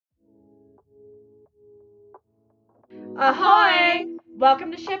Ahoy!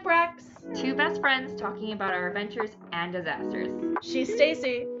 Welcome to Shipwrecks. Two best friends talking about our adventures and disasters. She's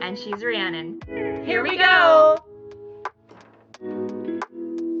Stacy. And she's Rhiannon. Here we go!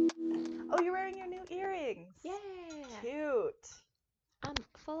 Oh, you're wearing your new earrings. Yeah. Cute. I'm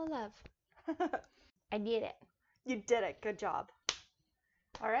full of love. I did it. You did it. Good job.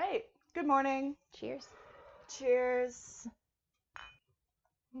 All right. Good morning. Cheers. Cheers.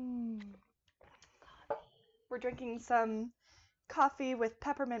 We're drinking some coffee with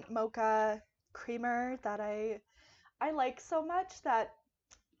peppermint mocha creamer that I like so much that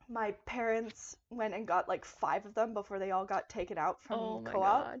my parents went and got like 5 of them before they all got taken out from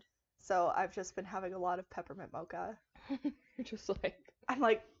co-op. God. So I've just been having a lot of peppermint mocha. You're just like, I'm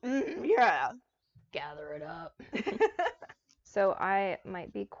like, yeah. gather it up. So I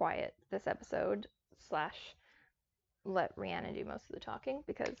might be quiet this episode / let Rhiannon do most of the talking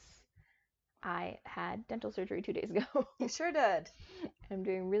because I had dental surgery 2 days ago. You sure did. I'm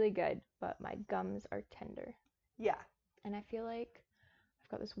doing really good, but my gums are tender. Yeah. And I feel like I've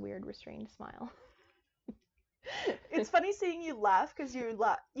got this weird restrained smile. It's funny seeing you laugh because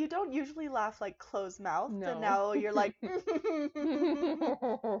you don't usually laugh like closed mouthed, No. and now you're like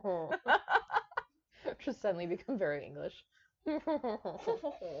Just suddenly become very English.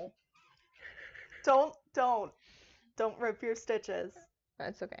 Don't rip your stitches.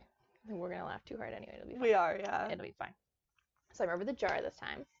 That's okay. We're gonna laugh too hard anyway. It'll be fine. We are, yeah. It'll be fine. So I remember the jar this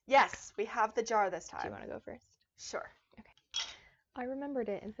time. Yes, we have the jar this Do you time. want to go first? Sure. Okay. I remembered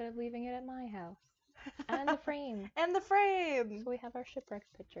it instead of leaving it at my house. And the frame. And the frame. So we have our shipwrecks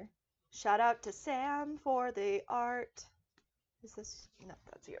picture. Shout out to Sam for the art. Is this? No,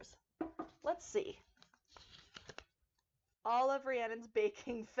 that's yours. Let's see. All of Rhiannon's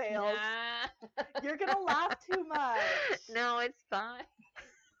baking fails. Nah. You're gonna laugh too much. No, it's fine.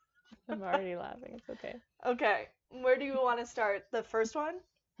 I'm already laughing. It's okay. Okay, where do you want to start? The first one?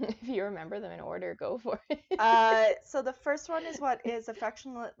 If you remember them in order, go for it. So the first one is what is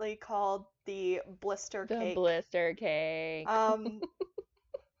affectionately called the blister The cake. blister cake.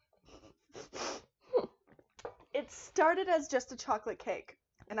 It started as just a chocolate cake,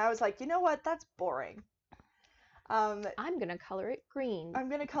 and I was like, you know what? That's boring. I'm gonna color it green. I'm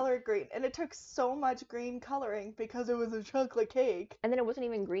gonna color it green, and it took so much green coloring because it was a chocolate cake. And then it wasn't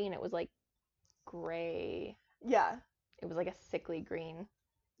even green. It was like gray. Yeah, It was like a sickly green.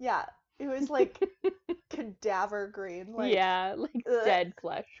 yeah. It was like cadaver green. Like, Yeah, like ugh. dead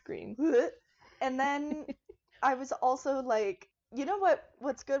flesh green. And then I was also like, you know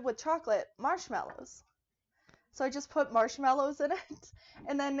what's good with chocolate? Marshmallows. So I just put marshmallows in it,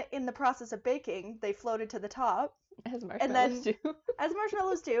 and then in the process of baking, they floated to the top. As marshmallows do. As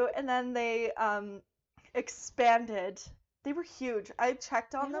marshmallows do, and then they expanded. They were huge. I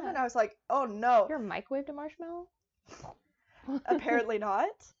checked on them, Yeah. and I was like, oh no. You ever microwaved a marshmallow? Apparently not.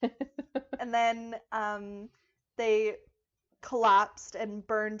 And then they collapsed and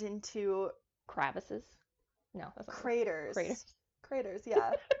burned into Cravices? No, that's not craters. Craters. Craters,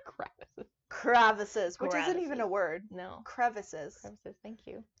 yeah. Cravices. Crevices, which isn't even a Crevices. word. No. Crevices. Crevices, thank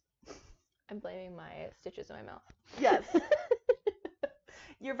you. I'm blaming my stitches in my mouth. Yes.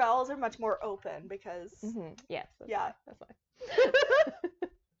 Your vowels are much more open because... Yes. That's Yeah.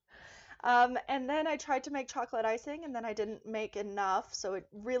 why. And then I tried to make chocolate icing, and then I didn't make enough, so it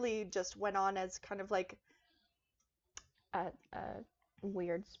really just went on as kind of like... A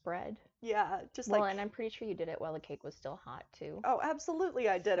weird spread. Yeah, just Well, like... and I'm pretty sure you did it while the cake was still hot, too. Oh, absolutely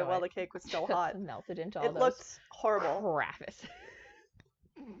I did it So while it the cake was still just hot. melted into all It those looked horrible. crevices.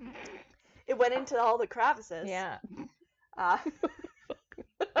 It went into all the crevices. Yeah.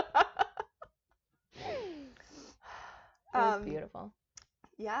 It was beautiful.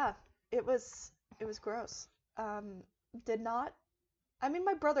 Yeah, it was gross. Did not... I mean,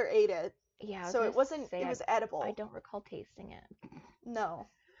 my brother ate it, Yeah. so it wasn't... Say It was edible. I don't recall tasting it. No.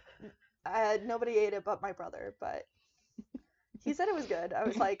 Nobody ate it but my brother, but he said it was good. I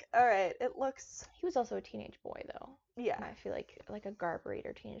was like, all right, it looks... He was also a teenage boy, though. Yeah, And I feel like a Garber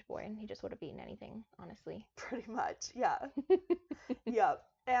eater teenage boy, and he just would have eaten anything, honestly. pretty much. Yeah. Yeah.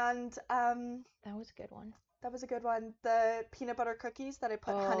 And That was a good one. that was a good one. The peanut butter cookies that I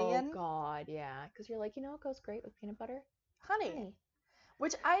put honey in. Oh, God, yeah. Because you're like, it goes great with peanut butter? Honey.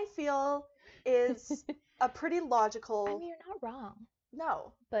 Which I feel is a pretty logical... I mean, you're not wrong.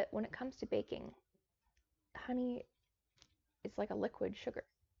 No. But when it comes to baking, honey is like a liquid sugar.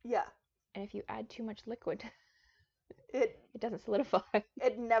 Yeah. And if you add too much liquid, It doesn't solidify.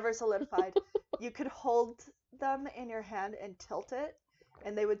 It never solidified. You could hold them in your hand and tilt it,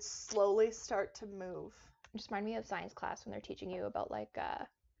 and they would slowly start to move. It just reminded me of science class when they're teaching you about like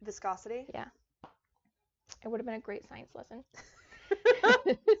Viscosity? yeah. It would have been a great science lesson.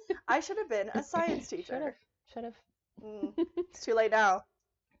 I should have been a science teacher. Should have. It's too late now.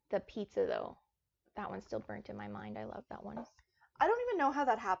 The pizza, though, that one's still burnt in my mind. I love that one. I don't even know how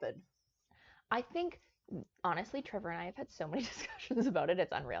that happened. I think, honestly, Trevor and I have had so many discussions about it.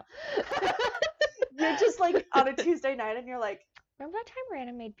 It's unreal. You're just like on a Tuesday night and you're like, remember that time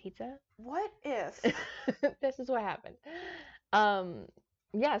Rhiannon made pizza? What if? This is what happened.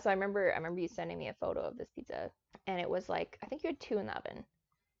 Yeah, so I remember you sending me a photo of this pizza, and it was like, I think you had 2 in the oven,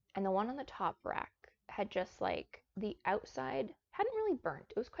 and the one on the top rack had just like, the outside hadn't really burnt.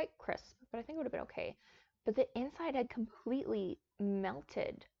 It was quite crisp, but I think it would have been okay. But the inside had completely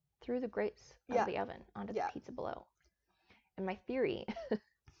melted through the grates of the oven onto the pizza below. And my theory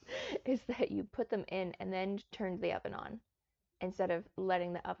is that you put them in and then turned the oven on instead of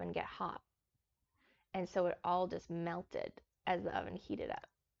letting the oven get hot. And so it all just melted as the oven heated up.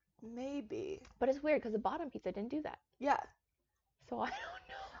 Maybe. But it's weird because the bottom pizza didn't do that. Yeah. So I don't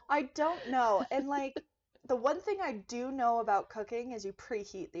know. I don't know. And like, the one thing I do know about cooking is you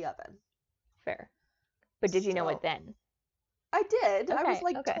preheat the oven. Fair. But did you know it then? I did. Okay, I was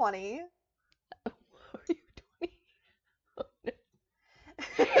like 20. Were you 20? Oh, no.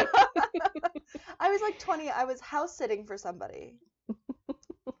 I was like 20. I was house sitting for somebody.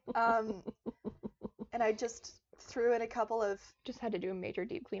 And I just threw in a couple of... Just had to do a major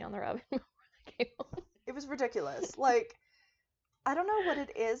deep clean on their oven before they came home. It was ridiculous. Like, I don't know what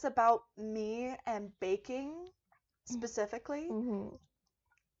it is about me and baking specifically. Mm-hmm.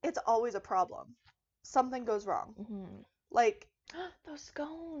 It's always a problem. Something goes wrong. Mm-hmm. Like... Those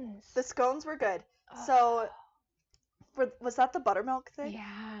scones. The scones were good. Oh. So... was that the buttermilk thing?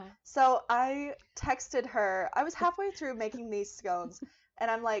 Yeah. So I texted her. I was halfway through making these scones,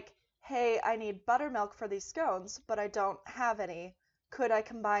 and I'm like, hey, I need buttermilk for these scones, but I don't have any. Could I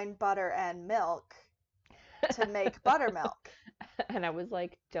combine butter and milk to make buttermilk? And I was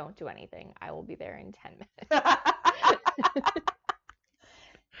like, don't do anything. I will be there in 10 minutes.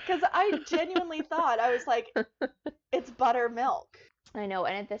 Because I genuinely thought, I was like, it's buttermilk. I know,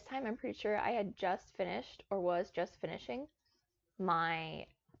 and at this time, I'm pretty sure I had just finished, or was just finishing, my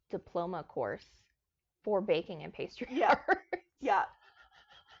diploma course for baking and pastry art. Yeah.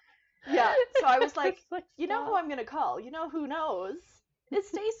 Yeah. So I was like, you know who I'm going to call? You know who knows? It's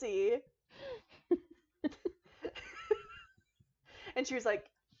Stacy. And she was like,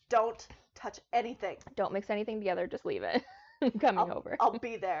 don't touch anything. Don't mix anything together. Just leave it. I'm coming over. I'll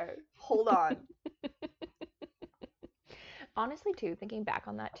be there. Hold on. Honestly, too, thinking back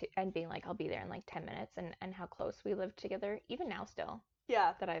on that, too, and being like, I'll be there in like 10 minutes, and how close we lived together, even now still.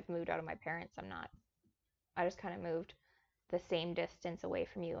 Yeah. That I've moved out of my parents, I just kind of moved the same distance away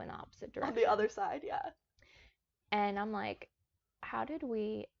from you in the opposite direction. On the other side, yeah. And I'm like, how did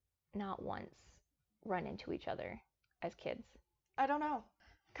we not once run into each other as kids? I don't know.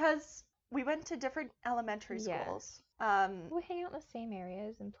 Because we went to different elementary schools. We hang out in the same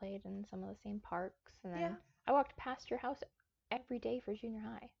areas and played in some of the same parks, and then I walked past your house every day for junior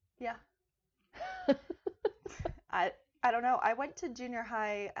high. Yeah. I don't know. I went to junior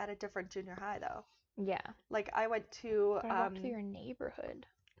high at a different junior high, though. Yeah. Like, I went to... But I walked through your neighborhood.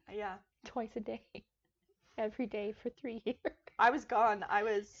 Yeah. Twice a day. Every day for 3 years. I was gone. I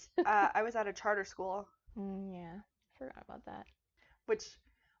was at a charter school. Yeah. Forgot about that. Which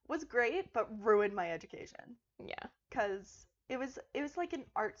was great, but ruined my education. Yeah. Because it was like an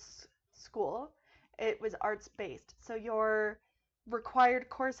arts school. It was arts based. So your required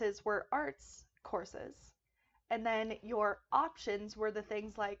courses were arts courses. And then your options were the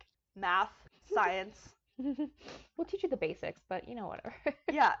things like math, science. We'll teach you the basics, but whatever.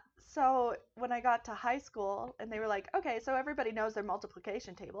 Yeah. So when I got to high school and they were like, okay, so everybody knows their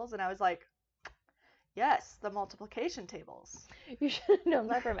multiplication tables. And I was like, yes, the multiplication tables. You should have known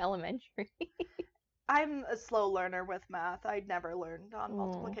that from elementary. I'm a slow learner with math. I never learned on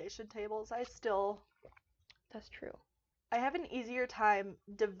multiplication tables. That's true. I have an easier time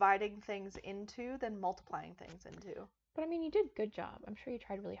dividing things into than multiplying things into. But I mean, you did a good job. I'm sure you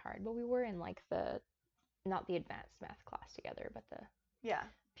tried really hard. But we were in like not the advanced math class together, but the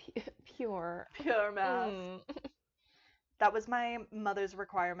pure math. That was my mother's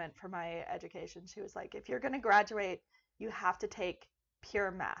requirement for my education. She was like, if you're going to graduate, you have to take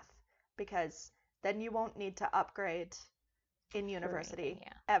pure math because then you won't need to upgrade in university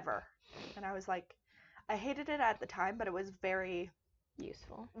ever. And I was like, I hated it at the time, but it was very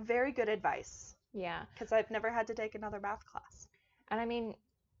useful. Very good advice. Yeah. Because I've never had to take another math class. And I mean,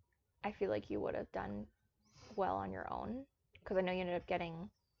 I feel like you would have done well on your own. Because I know you ended up getting,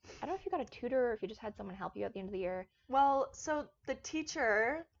 I don't know if you got a tutor or if you just had someone help you at the end of the year. Well, so the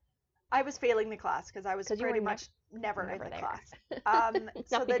teacher I was failing the class because I was 'Cause you were pretty much never in the there. class.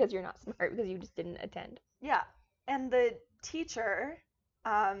 So Not because you're not smart, because you just didn't attend. yeah, and the teacher,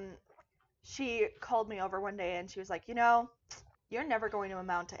 um, she called me over one day and she was like, you're never going to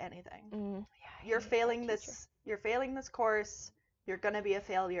amount to anything. Yeah, You're failing this. You're failing this course. You're gonna be a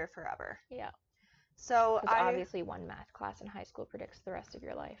failure forever. Yeah. So Because obviously one math class in high school predicts the rest of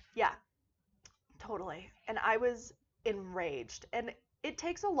your life. Yeah, totally. And I was enraged. And it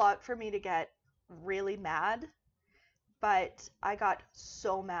takes a lot for me to get really mad, but I got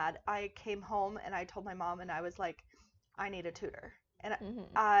so mad. I came home and I told my mom and I was like, I need a tutor. And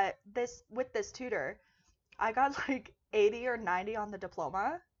with this tutor, I got like 80 or 90 on the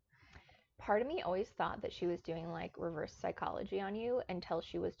diploma. Part of me always thought that she was doing like reverse psychology on you until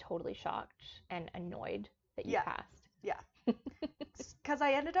she was totally shocked and annoyed that you passed. Yeah. Because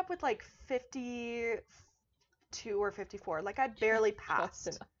I ended up with like 52 or 54. Like I barely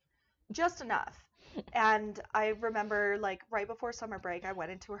passed. Just enough. And I remember like right before summer break, I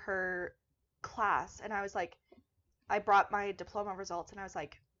went into her class and I was like, I brought my diploma results and I was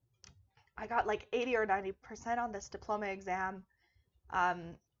like, I got like 80 or 90% on this diploma exam.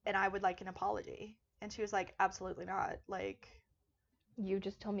 And I would like an apology. And she was like, absolutely not. Like, you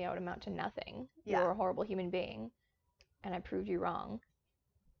just told me I would amount to nothing. Yeah. You're a horrible human being. And I proved you wrong.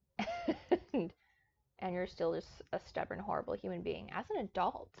 And you're still just a stubborn, horrible human being as an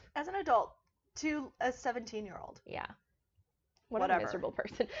adult. As an adult to a 17-year-old. Yeah. What Whatever. a miserable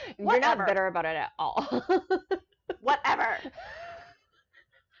person. Whatever. You're not bitter about it at all. Whatever.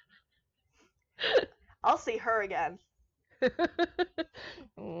 I'll see her again.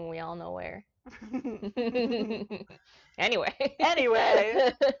 We all know where. Anyway.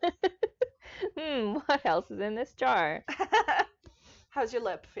 What else is in this jar? How's your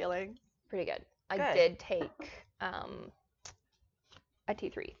lip feeling? Pretty good. I did take a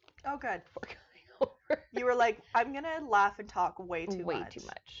T3. Oh, good. Before coming over. You were like, I'm gonna laugh and talk way too much.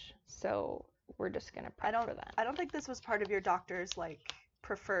 So we're just gonna prep for that. I don't think this was part of your doctor's like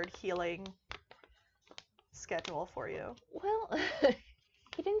preferred healing schedule for you. Well,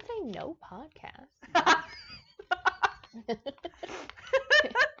 he didn't say no podcast.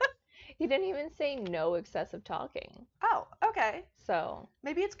 He didn't even say no excessive talking. Oh, okay. So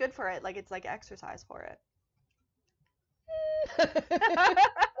maybe it's good for it. Like it's like exercise for it.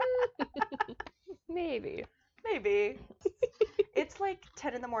 Maybe. It's like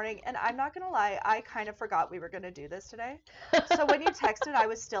 10 in the morning, and I'm not gonna lie, I kind of forgot we were gonna do this today. So when you texted, I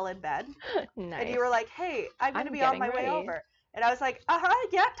was still in bed. Nice. And you were like, hey, I'm gonna be on my way over. And I was like,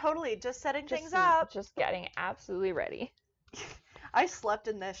 yeah, totally. Just setting things up. Just getting absolutely ready. I slept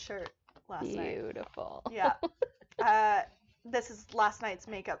in this shirt last night. Beautiful. Yeah. This is last night's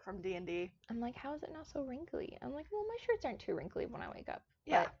makeup from D&D. I'm like, how is it not so wrinkly? I'm like, well, my shirts aren't too wrinkly when I wake up.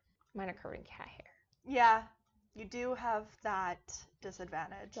 Yeah. But mine are covered in cat hair. Yeah. You do have that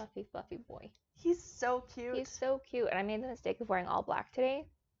disadvantage. Fluffy boy. He's so cute. And I made the mistake of wearing all black today.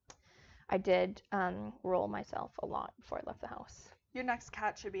 I did roll myself a lot before I left the house. Your next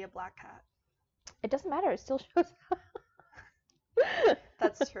cat should be a black cat. It doesn't matter. It still shows up.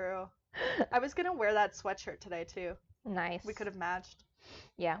 That's true. I was going to wear that sweatshirt today, too. Nice. We could have matched.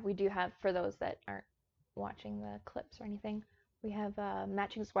 Yeah, we do have, for those that aren't watching the clips or anything, we have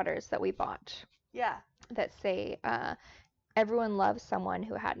matching sweaters that we bought. Yeah. That say, everyone loves someone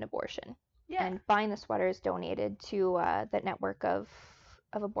who had an abortion. Yeah. And buying the sweaters donated to the network of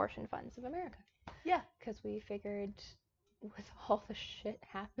abortion funds of America. Yeah. Because we figured with all the shit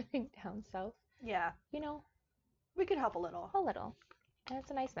happening down south. Yeah. We could help a little. A little. And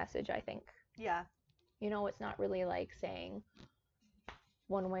it's a nice message, I think. Yeah. It's not really like saying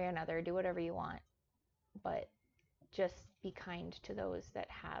one way or another, do whatever you want, but just be kind to those that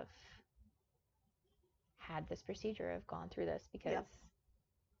have had this procedure, have gone through this, because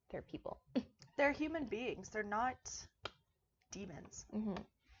they're people. They're human beings. They're not demons. Mm-hmm.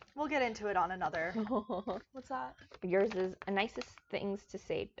 We'll get into it on another. What's that? Yours is nicest things to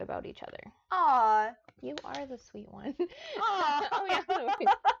say about each other. Aw. You are the sweet one. Aw. Oh, yeah.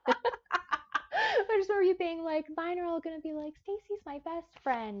 I just remember you being like, mine are all going to be like, Stacy's my best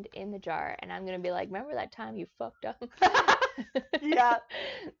friend in the jar. And I'm going to be like, remember that time you fucked up? Yeah.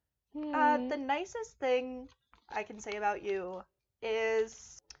 The nicest thing I can say about you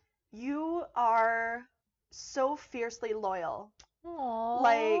is you are so fiercely loyal. Aww.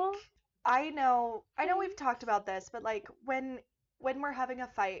 Like, I know we've talked about this, but like when we're having a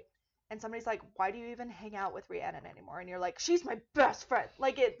fight and somebody's like, why do you even hang out with Rhiannon anymore? And you're like, she's my best friend.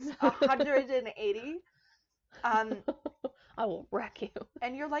 Like, it's 180. I will wreck you.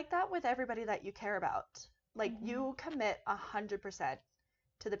 And you're like that with everybody that you care about. Like, you commit 100%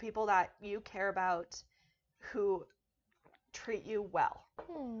 to the people that you care about who treat you well.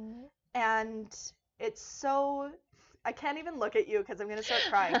 And it's so, I can't even look at you because I'm gonna start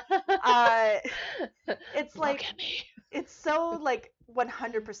crying. It's Look like at me. it's so like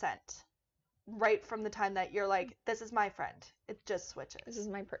 100% right from the time that you're like, this is my friend. It just switches. This is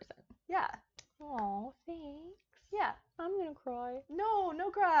my person. Yeah. Oh, thanks. Yeah. I'm gonna cry. No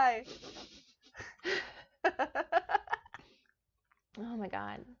cry. Oh my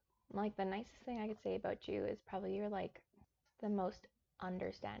God. Like, the nicest thing I could say about you is probably you're like the most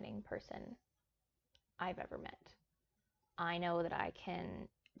understanding person I've ever met. I know that I can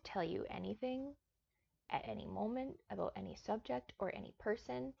tell you anything at any moment about any subject or any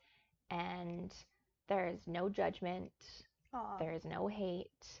person, and there is no judgment. Aw. There is no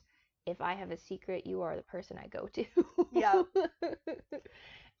hate. If I have a secret, you are the person I go to. Yeah.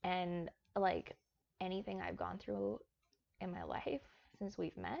 And like anything I've gone through in my life since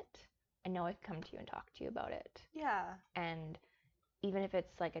we've met, I know I can come to you and talk to you about it. Yeah. And even if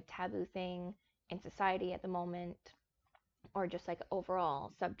it's like a taboo thing in society at the moment, or just like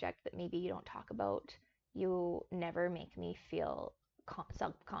overall subject that maybe you don't talk about, you never make me feel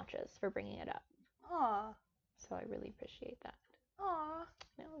self-conscious for bringing it up. Aw. So I really appreciate that. Aw.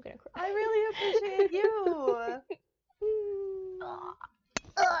 Now I'm gonna cry. I really appreciate you.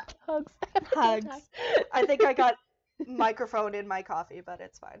 Hugs. Hugs. I think I got microphone in my coffee, but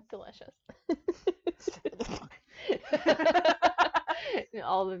it's fine. Delicious.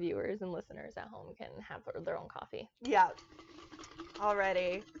 All the viewers and listeners at home can have their own coffee. Yeah.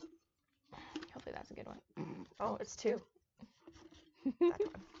 Already. Hopefully that's a good one. Oh, it's 2. That one.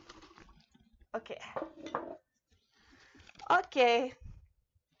 Okay. Okay.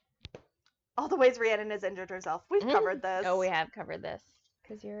 All the ways Rhiannon has injured herself. We've covered this. Oh, we have covered this.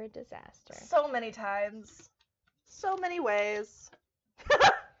 Because you're a disaster. So many times. So many ways.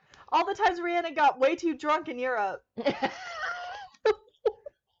 All the times Rhiannon got way too drunk in Europe.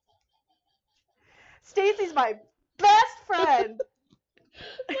 Stacy's my best friend.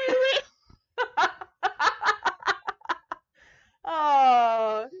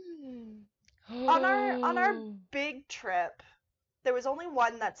 Oh. On our big trip, there was only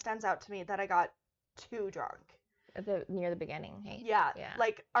one that stands out to me that I got too drunk. Near the beginning, hey? Yeah.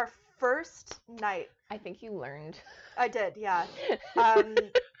 Like our first night. I think you learned. I did, yeah.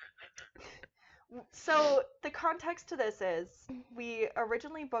 So the context to this is we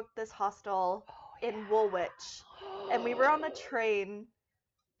originally booked this hostel in Woolwich, and we were on the train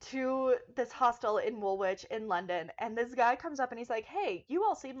to this hostel in Woolwich in London, and this guy comes up and he's like, hey, you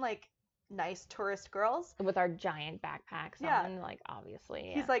all seem like nice tourist girls. With our giant backpacks on, like, obviously.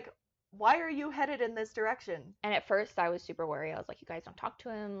 Yeah. He's like, why are you headed in this direction? And at first I was super worried. I was like, you guys don't talk to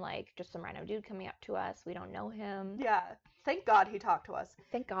him, like, just some random dude coming up to us. We don't know him. Yeah. Thank God he talked to us.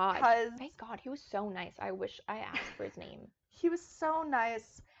 Thank God. Thank God. He was so nice. I wish I asked for his name. He was so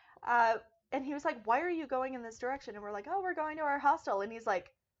nice. And he was like, why are you going in this direction? And we're like, oh, we're going to our hostel. And he's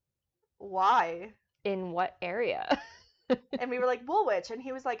like, why? In what area? And we were like, Woolwich. And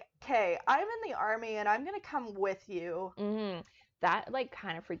he was like, okay, I'm in the army and I'm going to come with you. Mm-hmm. That, like,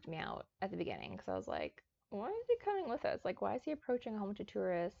 kind of freaked me out at the beginning. Because I was like, why is he coming with us? Like, why is he approaching a whole bunch of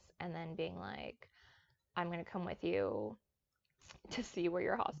tourists and then being like, I'm going to come with you to see where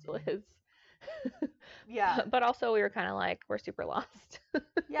your hostel is? Yeah. But also we were kind of like, we're super lost.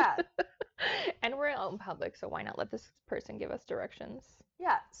 Yeah. And we're out in public, so why not let this person give us directions?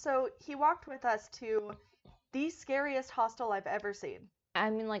 Yeah. So he walked with us to the scariest hostel I've ever seen. I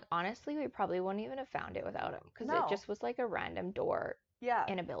mean, like, honestly, we probably wouldn't even have found it without him. Because it just was like a random door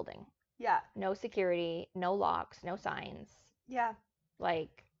in a building. Yeah. No security, no locks, no signs. Yeah.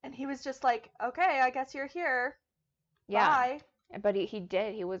 Like. And he was just like, okay, I guess you're here. Yeah. Bye. But he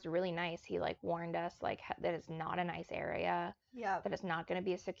did. He was really nice. He, like, warned us, like, that it's not a nice area. Yeah. That it's not going to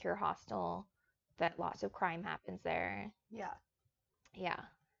be a secure hostel. That lots of crime happens there. Yeah. Yeah.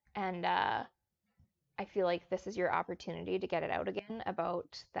 And I feel like this is your opportunity to get it out again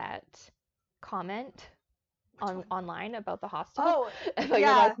about that comment online about the hostel. Oh, yeah.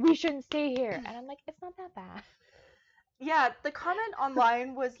 You're like, we shouldn't stay here. And I'm like, it's not that bad. Yeah, the comment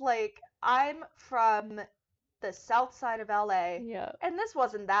online was like, I'm from the south side of LA. Yeah. And this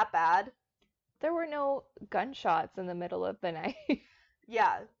wasn't that bad. There were no gunshots in the middle of the night.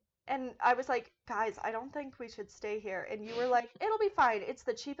 Yeah. And I was like, guys, I don't think we should stay here. And you were like, it'll be fine. It's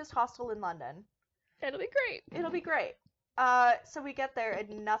the cheapest hostel in London. It'll be great. It'll be great. So we get there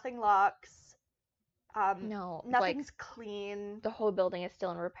and nothing locks. No. Nothing's like, clean. The whole building is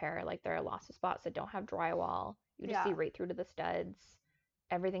still in repair. Like, there are lots of spots that don't have drywall. You just see right through to the studs.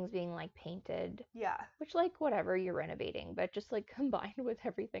 everything's being like painted, Yeah. which like whatever, you're renovating, but just like combined with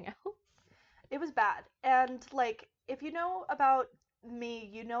everything else. It was bad. And like, if you know about me,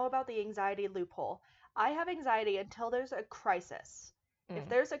 you know about the anxiety loophole. I have anxiety until there's a crisis. If Mm.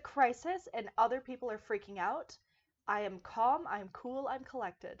 there's a crisis and other people are freaking out, I am calm, I'm cool, I'm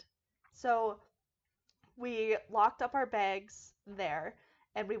collected. So we locked up our bags there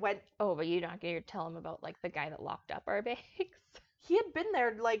and we went. Oh, but you're not gonna tell him about like the guy that locked up our bags. He had been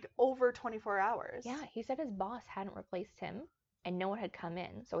there like over 24 hours. Yeah, he said his boss hadn't replaced him and no one had come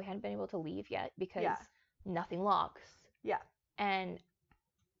in, so he hadn't been able to leave yet because Yeah. nothing locks. Yeah. And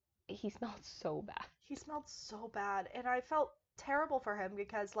he smelled so bad. He smelled so bad. And I felt terrible for him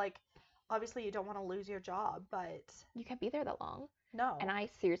because, like, obviously you don't want to lose your job, but You can't be there that long. no. And I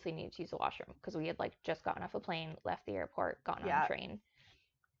seriously needed to use the washroom because we had like just gotten off a plane, left the airport, gotten on Yeah. a train.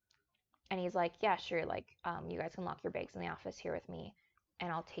 And he's like, yeah, sure, like, you guys can lock your bags in the office here with me,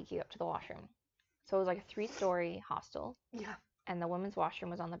 and I'll take you up to the washroom. So it was like a 3-story hostel, Yeah. and the women's washroom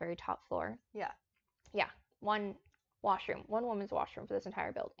was on the very top floor. Yeah. Yeah, one washroom, one women's washroom for this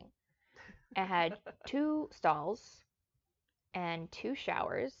entire building. It had 2 stalls and 2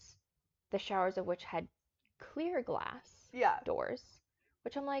 showers, the showers of which had clear glass Yeah. doors,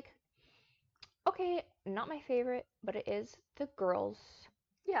 which I'm like, okay, not my favorite, but it is the girls'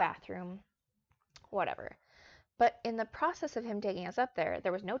 Yeah. bathroom, whatever. But in the process of him taking us up there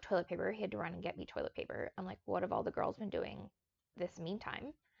was no toilet paper. He had to run and get me toilet paper. I'm like, what have all the girls been doing this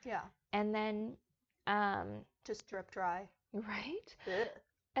meantime? Yeah. And then, Just drip dry. right? Ugh.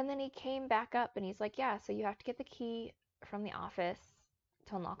 And then he came back up and he's like, yeah, so you have to get the key from the office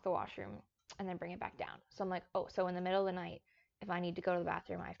to unlock the washroom and then bring it back down. So I'm like, oh, so in the middle of the night, if I need to go to the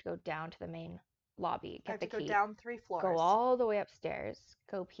bathroom, I have to go down to the main lobby, I get have the to go key, down 3 floors. go all the way upstairs,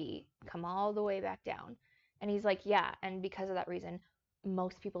 go pee, come all the way back down. And he's like, yeah, and because of that reason,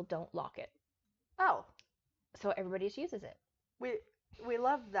 most people don't lock it. Oh, So everybody just uses it. we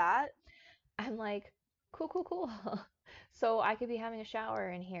love that. I'm like, cool, cool, cool. So I could be having a shower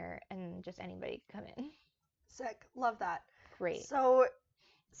in here and just anybody could come in. Sick. Love that. Great. So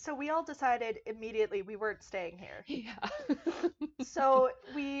we all decided immediately we weren't staying here. Yeah. So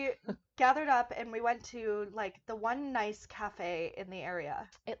we gathered up and we went to like the one nice cafe in the area.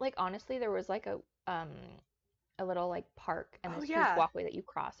 It like honestly there was like a little like park and this huge yeah. walkway that you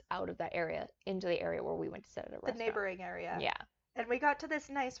cross out of that area into the area where we went to sit at a restaurant. The neighboring area. Yeah. And we got to this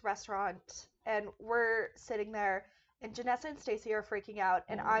nice restaurant and we're sitting there and Janessa and Stacy are freaking out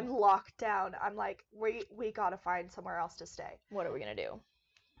and I'm locked down. I'm like, we gotta find somewhere else to stay. What are we gonna do?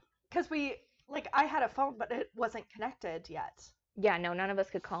 Because I had a phone but it wasn't connected yet. Yeah, no, none of us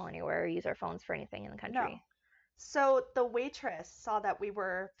could call anywhere or use our phones for anything in the country. No. So the waitress saw that we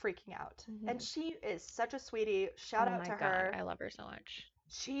were freaking out. Mhm. And she is such a sweetie. Shout out to her. I love her so much.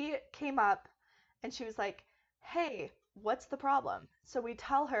 She came up and she was like, hey, what's the problem? So we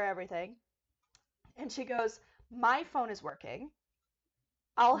tell her everything. And she goes, my phone is working.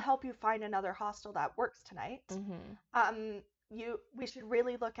 I'll help you find another hostel that works tonight. Mm-hmm. We should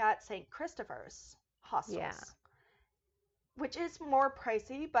really look at St. Christopher's hostels. Yeah. Which is more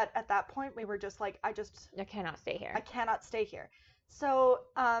pricey, but at that point we were just like, I cannot stay here. I cannot stay here. So,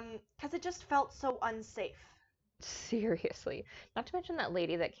 because it just felt so unsafe. Seriously. Not to mention that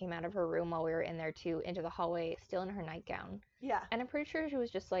lady that came out of her room while we were in there too, into the hallway, still in her nightgown. Yeah. And I'm pretty sure she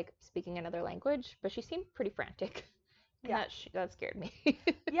was just like speaking another language, but she seemed pretty frantic. And Yeah. that scared me.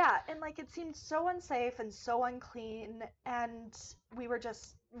 Yeah, and like it seemed so unsafe and so unclean, and we were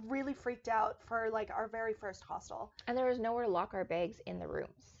just really freaked out for like our very first hostel. And there was nowhere to lock our bags in the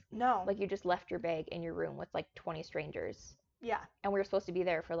rooms. No. Like you just left your bag in your room with like 20 strangers. Yeah. And we were supposed to be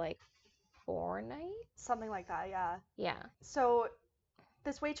there for like 4 nights? Something like that, yeah. Yeah. So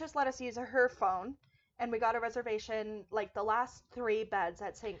this waitress let us use her phone, and we got a reservation like the last 3 beds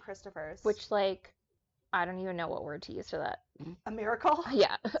at St. Christopher's. Which like I don't even know what word to use for that. A miracle?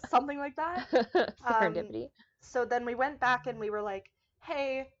 Yeah. Something like that. Serendipity. So then we went back and we were like,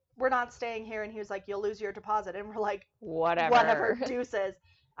 hey, we're not staying here. And he was like, you'll lose your deposit. And we're like, whatever. Deuces.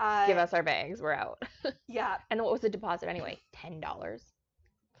 Give us our bags. We're out. Yeah. And what was the deposit anyway? $10?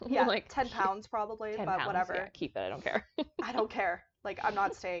 Yeah, like £10 probably, 10 but pounds. whatever. Yeah, keep it. I don't care. I don't care. Like, I'm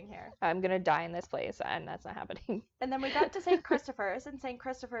not staying here. I'm gonna die in this place, and that's not happening. And then we got to St. Christopher's, and St.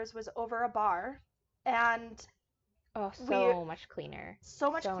 Christopher's was over a bar. And oh, so much cleaner.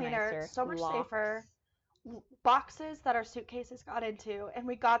 So much cleaner, nicer. so much Locks. safer. Boxes that our suitcases got into. And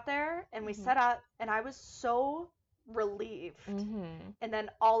we got there and we set up, and I was so relieved. And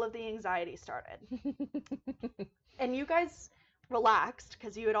then all of the anxiety started. And you guys relaxed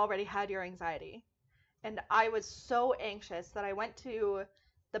because you had already had your anxiety. And I was so anxious that I went to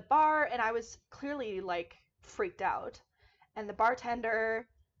the bar, and I was clearly like freaked out. And the bartender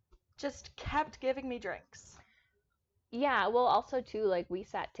just kept giving me drinks. Yeah, well, also too, like we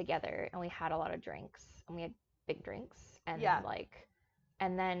sat together and we had a lot of drinks and we had big drinks and Yeah. like,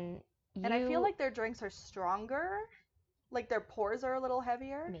 and then And I feel you like their drinks are stronger, like their pours are a little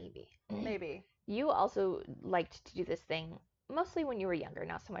heavier. maybe Maybe. you also liked to do this thing mostly when you were younger,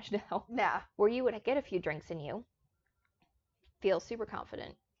 not so much now, Nah. where you would get a few drinks in you, feel super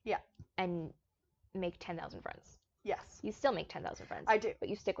confident, Yeah. and make 10,000 friends. Yes. You still make 10,000 friends. I do. But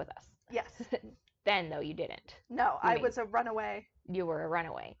you stick with us. Yes. Then, though, you didn't. No, You I made- was a runaway. You were a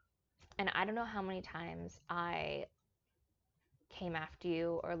runaway. And I don't know how many times I came after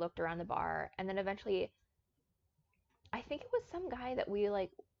you or looked around the bar. And then eventually, I think it was some guy that we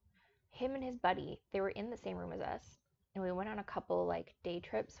like, him and his buddy, they were in the same room as us. And we went on a couple like day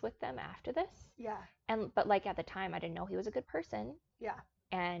trips with them after this. Yeah. But like at the time, I didn't know he was a good person. Yeah.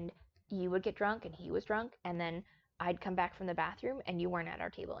 And you would get drunk and he was drunk. And then I'd come back from the bathroom and you weren't at our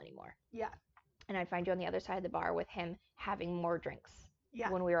table anymore. Yeah. And I'd find you on the other side of the bar with him having more drinks. Yeah.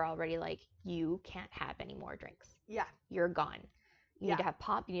 When we were already like, you can't have any more drinks. Yeah. You're gone. You Yeah. need to have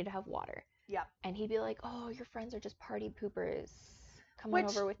pop, you need to have water. Yeah. And he'd be like, oh, your friends are just party poopers. Come Which- on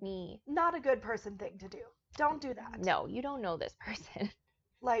over with me. Not a good person thing to do. Don't do that. No, you don't know this person.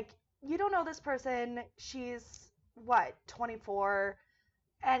 Like, you don't know this person. She's, what, 24,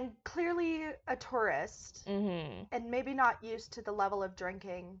 and clearly a tourist, Mm-hmm. and maybe not used to the level of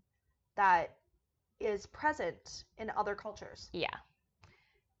drinking that is present in other cultures. Yeah.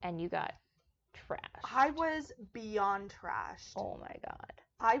 And you got trashed. I was beyond trashed. Oh my God.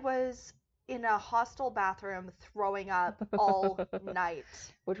 I was in a hostel bathroom throwing up all night.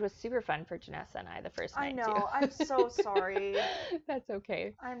 Which was super fun for Janessa and I the first I night too. know. I'm so sorry. That's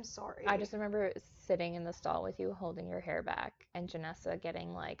okay. I'm sorry. I just remember sitting in the stall with you holding your hair back and Janessa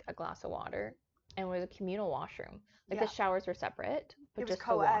getting like a glass of water. And it was a communal washroom. Like Yeah. the showers were separate, but It was just the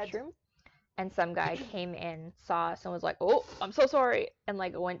co-ed. washroom. And some guy came in, saw us, and was like, "Oh, I'm so sorry," and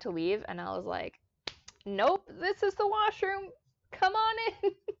like went to leave. And I was like, "Nope, this is the washroom. Come on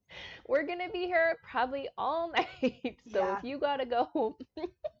in. We're gonna be here probably all night. So Yeah. if you gotta go."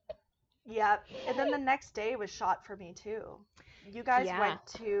 Yeah. And then the next day was shot for me too. You guys Yeah. went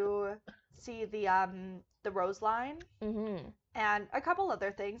to see the Rose Line Mm-hmm. and a couple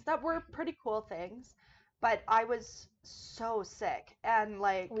other things that were pretty cool things, but I was so sick and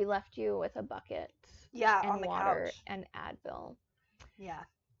like We left you with a bucket yeah, and on the water couch. and Advil. Yeah.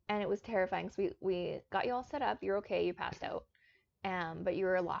 And it was terrifying. So we got you all set up. You're okay. You passed out. But you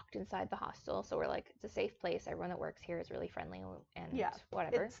were locked inside the hostel. So we're like, it's a safe place. Everyone that works here is really friendly and Yeah.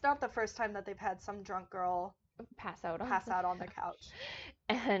 whatever. It's not the first time that they've had some drunk girl Pass out on pass out on the couch.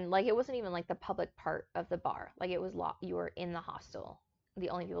 And like it wasn't even like the public part of the bar. Like it was locked. You were in the hostel. The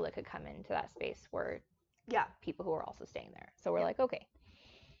only people that could come into that space were Yeah. people who were also staying there. So we're Yeah. like, okay.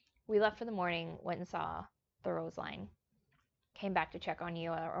 We left for the morning, went and saw the Rose Line, came back to check on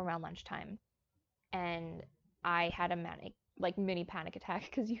you around lunchtime, and I had a mini panic attack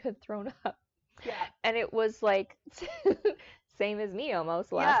because you had thrown up. Yeah. And it was like same as me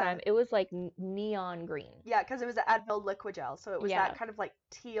almost last Yeah. time. It was like neon green. Yeah, because it was an Advil liquid gel, so it was Yeah. that kind of like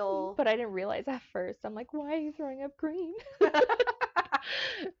teal. But I didn't realize at first. I'm like, why are you throwing up green?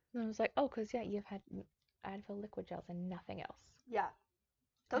 And I was like, oh, because yeah, you've had Advil liquid gels and nothing else. Yeah.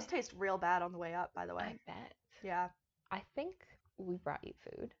 Those taste real bad on the way up, by the way. I bet. Yeah. I think we brought you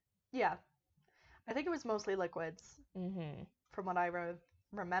food. Yeah. I think it was mostly liquids Mm-hmm. from what I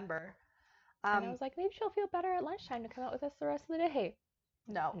remember. And I was like, maybe she'll feel better at lunchtime to come out with us the rest of the day.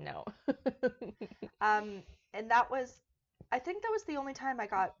 No. No. And I think that was the only time I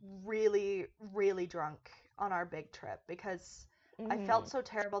got really, really drunk on our big trip because I felt so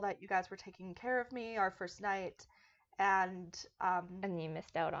terrible that you guys were taking care of me our first night, and And you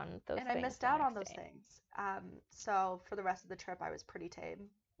missed out on those and things. I missed the out on next those day. things. So for the rest of the trip, I was pretty tame.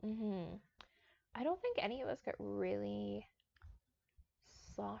 Mm-hmm. I don't think any of us got really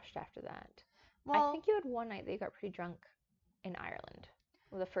sloshed after that. I Well, think you had one night that you got pretty drunk in Ireland.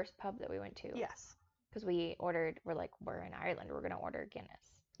 Well, the first pub that we went to. yes. Because we're like, we're in Ireland, we're gonna order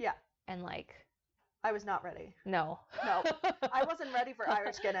Guinness. Yeah. And like, I was not ready. no. No. I wasn't ready for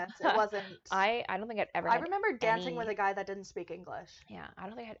Irish Guinness. It wasn't. I don't think I'd ever I had remember dancing any- with a guy that didn't speak English. Yeah, I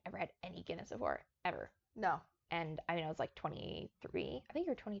don't think I'd ever had any Guinness before, ever. No. And I mean, I was like 23. I think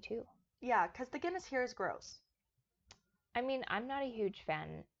you were 22. Yeah, because the Guinness here is gross. I mean, I'm not a huge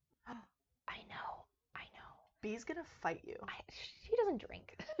fan. I know. B's gonna fight you. She doesn't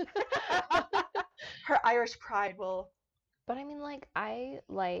drink. Her Irish pride will. But I mean, like, I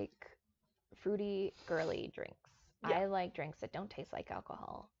like fruity, girly drinks. Yeah. I like drinks that don't taste like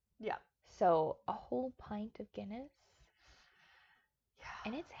alcohol. Yeah. So a whole pint of Guinness,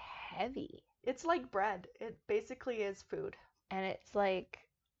 and Yeah. it's heavy. It's like bread. It basically is food. And it's like,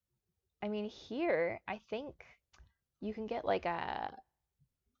 I mean, here, I think you can get like a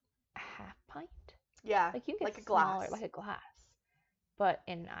half pint. Yeah. Like you can Like a get smaller, glass. like a glass. But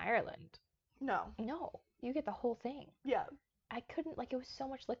in Ireland, No. no, you get the whole thing. Yeah. I couldn't, like, it was so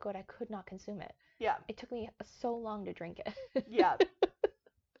much liquid, I could not consume it. Yeah. It took me so long to drink it. Yeah.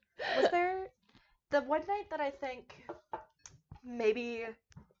 Was there the one night that I think maybe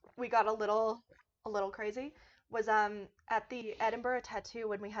we got a little crazy was at the Edinburgh Tattoo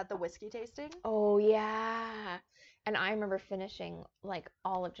when we had the whiskey tasting. Oh, yeah. And I remember finishing, like,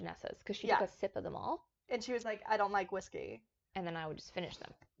 all of Janessa's because she Yeah. took a sip of them all, And she was like, I don't like whiskey. and then I would just finish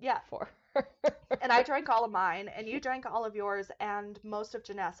them Yeah. for her. And I drank all of mine, and you drank all of yours and most of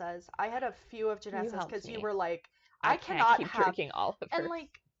Janessa's. I had a few of Janessa's helped because you me. were like, I I can't cannot keep have. drinking all of And hers.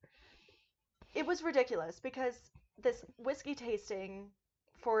 like, it was ridiculous because this whiskey tasting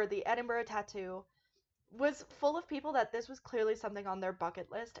for the Edinburgh Tattoo was full of people that this was clearly something on their bucket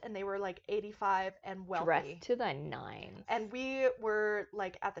list, and they were like 85 and wealthy. Dressed to the nines. And we were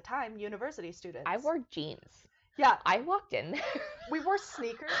like at the time university students. I wore jeans. Yeah, I walked in there. we wore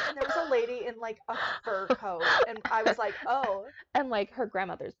sneakers, and there was a lady in like a fur coat, and I was like, oh, And like her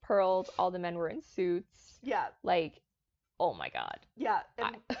grandmother's pearls, all the men were in suits. yeah, Like, oh my God. yeah.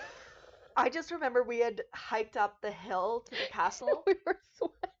 And I just remember we had hiked up the hill to the castle. We were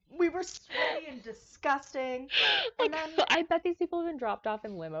sweating. We were sweaty and disgusting. And Like, then, I bet these people have been dropped off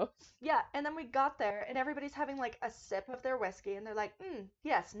in limos. yeah, and then we got there, and everybody's having like a sip of their whiskey, and they're like,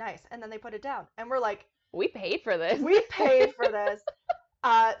 yes, nice. And then they put it down, and we're like, We paid for this. we paid for this.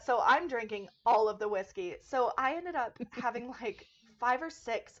 So I'm drinking all of the whiskey. So I ended up having like 5 or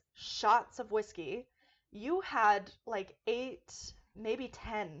 6 shots of whiskey. You had like 8, maybe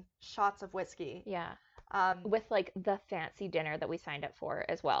 10 shots of whiskey. Yeah. Um, With like the fancy dinner that we signed up for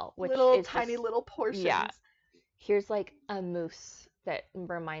as well, which little is tiny just, little portions. Yeah. Here's like a moose that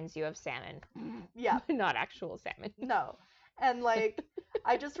reminds you of salmon. Yeah. Not actual salmon. No. And like,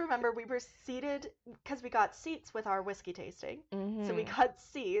 I just remember we were seated because we got seats with our whiskey tasting. So we got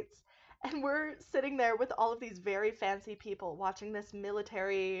seats, and we're sitting there with all of these very fancy people watching this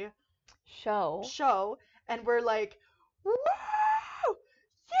military show, and we're like, woo!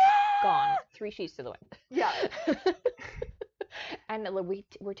 gone 3 sheets to the wind. Yeah. And we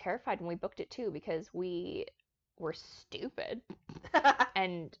were terrified when we booked it too because we were stupid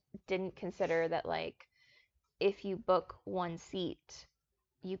and didn't consider that, like, if you book one seat,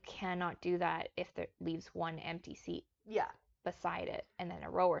 you cannot do that if there leaves one empty seat Yeah. beside it and then a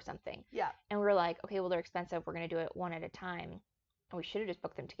row or something. Yeah. And we were like, okay, well, they're expensive. We're going to do it one at a time. And we should have just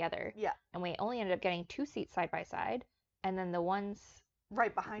booked them together. Yeah. And we only ended up getting 2 seats side by side. And then the ones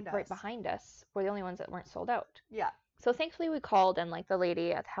Right behind us were the only ones that weren't sold out. Yeah. So thankfully we called, and like the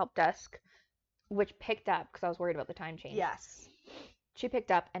lady at the help desk, which picked up because I was worried about the time change. Yes. She picked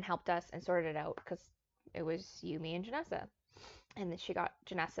up and helped us and sorted it out because it was you, me, and Janessa. And then she got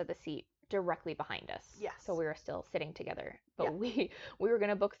Janessa the seat directly behind us. Yes. So we were still sitting together. But Yeah. we were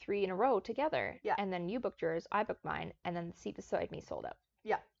gonna book 3 in a row together. Yeah. And then you booked yours, I booked mine, and then the seat beside me sold out.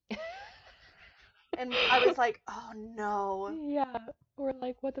 Yeah. And I was like, oh no. Yeah. We're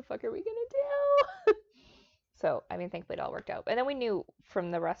like, what the fuck are we gonna do? So, I mean, thankfully it all worked out. And then we knew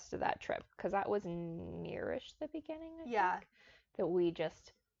from the rest of that trip, because that was nearish the beginning, I Yeah. think, that we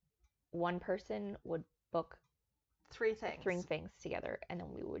just, one person would book 3 things. 3 things together, and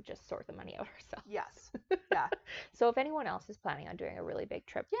then we would just sort the money out ourselves. Yes. Yeah. So if anyone else is planning on doing a really big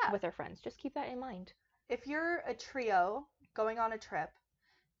trip Yeah. with their friends, just keep that in mind. If you're a trio going on a trip,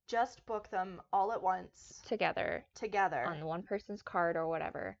 just book them all at once Together together on one person's card or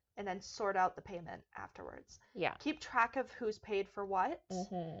whatever. and then sort out the payment afterwards. Yeah. Keep track of who's paid for what.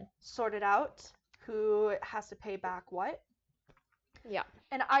 Mm-hmm. Sort it out. Who has to pay back what. Yeah.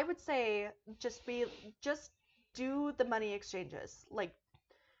 And I would say just do the money exchanges. Like,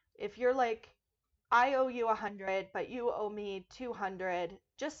 if you're like, I owe you 100, but you owe me 200,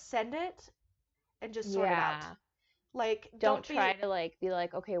 just send it and just sort it out. Like, Don't try to like be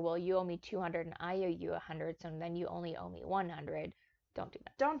like, okay, well, you owe me 200 and I owe you 100, so then you only owe me 100. Don't do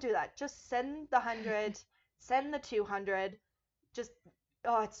that. Don't do that. Just send the 100, send the 200. Just,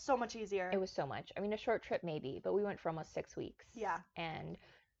 oh, it's so much easier. It was so much. I mean, a short trip maybe, but we went for almost 6 weeks. Yeah. And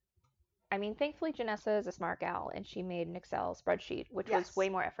I mean, thankfully, Janessa is a smart gal, and she made an Excel spreadsheet, which was Yes. way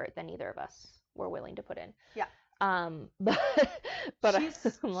more effort than either of us were willing to put in. Yeah. But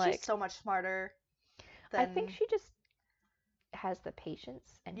she's I'm like, so much smarter I think she just has the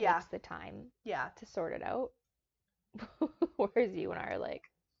patience and Yeah. takes the time Yeah. to sort it out. Whereas you and I are like,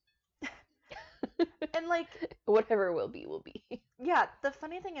 And like, whatever will be, will be. yeah, the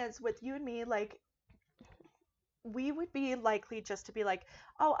funny thing is with you and me, like, we would be likely just to be like,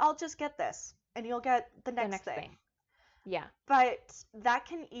 oh, I'll just get this, and you'll get the The next next thing. thing. Yeah. But that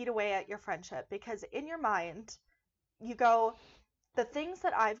can eat away at your friendship because in your mind, you go, the things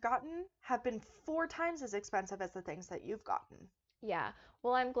that I've gotten have been 4 times as expensive as the things that you've gotten. Yeah.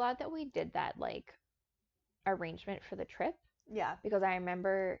 Well, I'm glad that we did that like arrangement for the trip Yeah. because I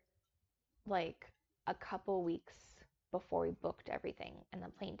remember like a couple weeks before we booked everything and the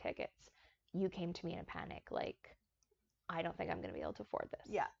plane tickets, you came to me in a panic like, I don't think I'm going to be able to afford this.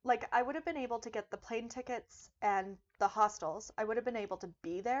 Yeah. Like, I would have been able to get the plane tickets and the hostels. I would have been able to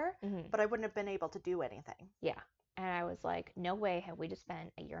be there, but I wouldn't have been able to do anything. Yeah. And I was like, no way have we just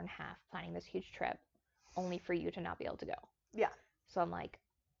spent a year and a half planning this huge trip only for you to not be able to go. Yeah. So I'm like,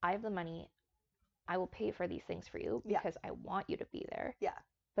 I have the money. I will pay for these things for you because I want you to be there. Yeah.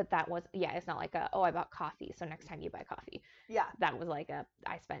 But that was, yeah, it's not like oh, I bought coffee, so next time you buy coffee. Yeah. That was like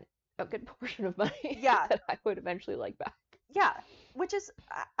I spent a good portion of money Yeah. that I would eventually like back. Yeah, which is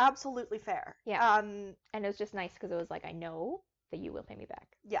absolutely fair. Yeah. And it was just nice because it was like, I know that you will pay me back.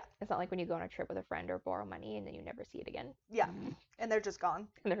 Yeah. It's not like when you go on a trip with a friend or borrow money and then you never see it again. Yeah. And they're just gone.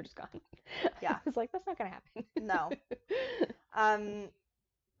 And they're just gone. Yeah. It's like, that's not going to happen. No.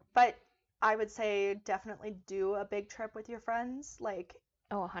 But I would say definitely do a big trip with your friends. Like,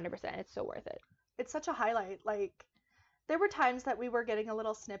 oh, 100%. It's so worth it. It's such a highlight. Like, there were times that we were getting a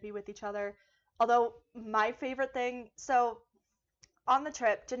little snippy with each other. Although my favorite thing, so on the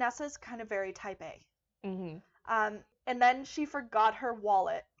trip, Janessa's kind of very type A. And then she forgot her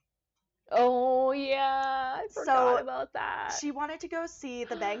wallet. Oh, yeah. I forgot about that. She wanted to go see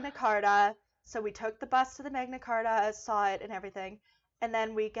the Magna Carta. So we took the bus to the Magna Carta, saw it and everything. And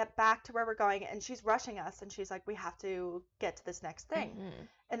then we get back to where we're going, and she's rushing us, and she's like, we have to get to this next thing.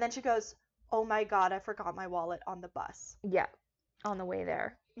 And then she goes, oh my God, I forgot my wallet on the bus. Yeah, on the way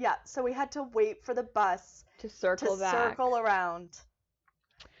there. Yeah, so we had to wait for the bus to circle around.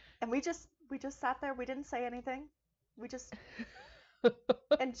 And we just sat there. We didn't say anything. We just...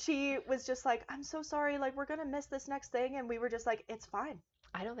 And she was just like, I'm so sorry, like, we're gonna miss this next thing. And we were just like, it's fine.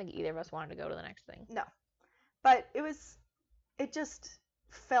 I don't think either of us wanted to go to the next thing. No. But it just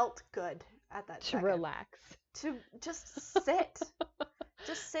felt good at that time. To relax. To just sit.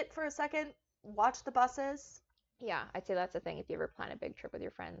 Just sit for a second, watch the buses. Yeah, I'd say that's the thing if you ever plan a big trip with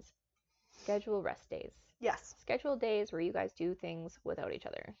your friends. Schedule rest days. Yes. Schedule days where you guys do things without each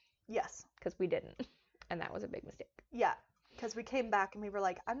other. Yes. Because we didn't. And that was a big mistake. Yeah. Because we came back and we were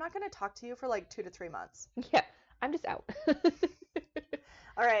like, I'm not going to talk to you for like 2 to 3 months. Yeah. I'm just out.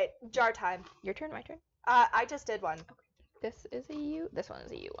 All right. Jar time. Your turn, my turn? I just did one. Okay. This is a you. This one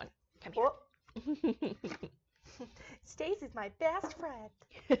is a you one. Come here. Stacey's my best friend.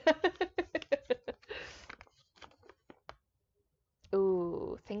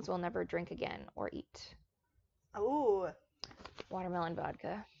 Ooh, things we'll never drink again or eat. Ooh. Watermelon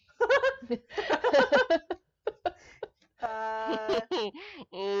vodka.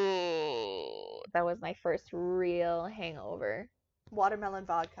 Ooh, that was my first real hangover. Watermelon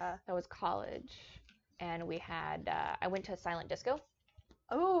vodka. That was college. And we had, I went to a silent disco.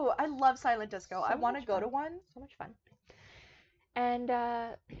 Oh, I love silent disco. So I want to go fun. to one. So much fun. And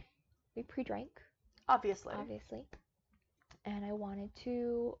we pre-drank. Obviously. And I wanted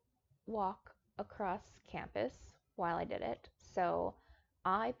to walk across campus while I did it. So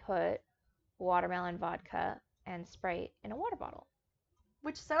I put watermelon vodka and Sprite in a water bottle.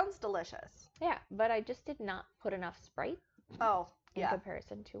 Which sounds delicious. Yeah, but I just did not put enough Sprite. Oh, in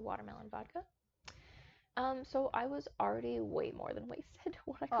comparison to watermelon vodka. So I was already way more than wasted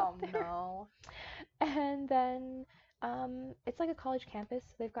when I got there. Oh, no. And then, it's like a college campus.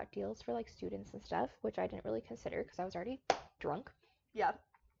 So they've got deals for like students and stuff, which I didn't really consider because I was already drunk. Yeah.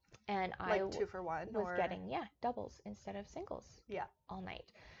 And like 2 for 1 was getting, doubles instead of singles. Yeah. All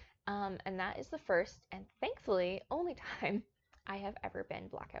night. And that is the first and thankfully only time I have ever been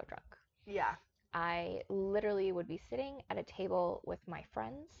blackout drunk. Yeah. I literally would be sitting at a table with my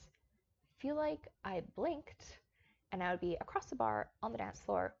friends, feel like I blinked, and I would be across the bar on the dance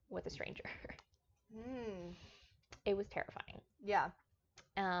floor with a stranger. It was terrifying. Yeah.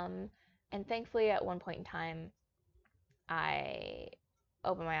 And thankfully at one point in time, I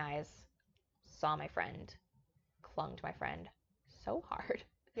opened my eyes, saw my friend, clung to my friend so hard.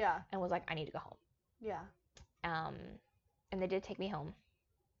 Yeah. And was like, I need to go home. Yeah. And they did take me home.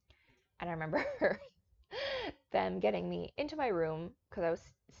 And I remember them getting me into my room because I was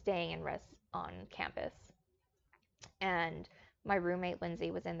staying in res on campus. And my roommate,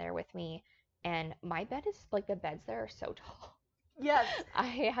 Lindsay, was in there with me. And my bed is like, the beds there are so tall. Yes. I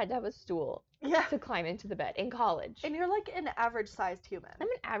had to have a stool Yeah. to climb into the bed in college. And you're like an average-sized human. I'm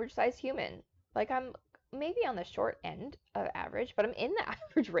an average-sized human. Like, I'm maybe on the short end of average, but I'm in the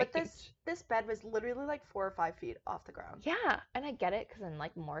average range. But this bed was literally like 4 or 5 feet off the ground. Yeah, and I get it because I'm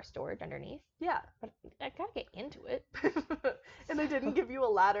like more storage underneath. Yeah. But I gotta get into it. And they didn't give you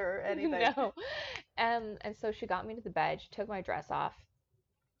a ladder or anything. No. And so she got me to the bed. She took my dress off,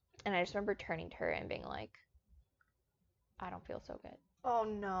 and I just remember turning to her and being like, I don't feel so good. Oh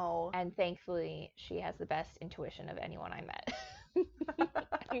no. And thankfully, she has the best intuition of anyone I met.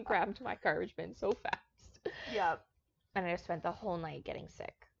 And grabbed my garbage bin so fast. Yeah. And I just spent the whole night getting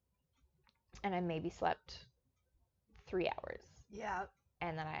sick. And I maybe slept 3 hours. Yeah.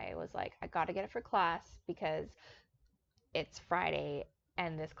 And then I was like, I gotta get it for class because it's Friday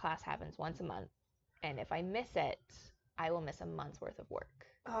and this class happens once a month. And if I miss it, I will miss a month's worth of work.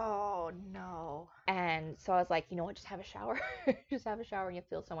 Oh no. And so I was like, you know what, just have a shower. Just have a shower and you'll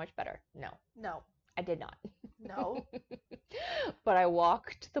feel so much better. No, No. I did not. No. But I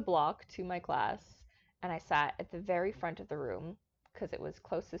walked the block to my class and I sat at the very front of the room because it was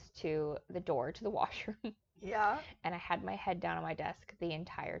closest to the door to the washroom. Yeah. And I had my head down on my desk the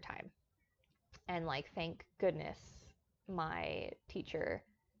entire time. And like, thank goodness my teacher,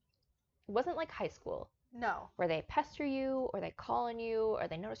 it wasn't like high school No. where they pester you or they call on you or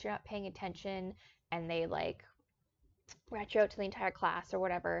they notice you're not paying attention and they like rat you out to the entire class or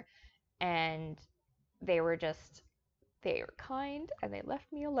whatever. And they were kind and they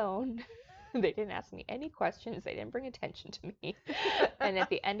left me alone. They didn't ask me any questions. They didn't bring attention to me. And at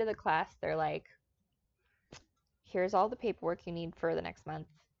the end of the class, they're like, here's all the paperwork you need for the next month.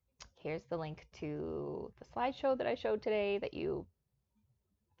 Here's the link to the slideshow that I showed today that you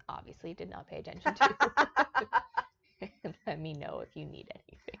obviously did not pay attention to. And let me know if you need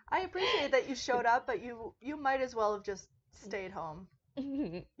anything. I appreciate that you showed up, but you might as well have just stayed home. But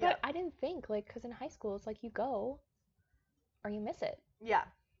Yeah. I didn't think, like, because in high school, it's like you go or you miss it. Yeah.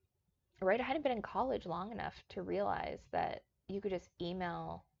 Right? I hadn't been in college long enough to realize that you could just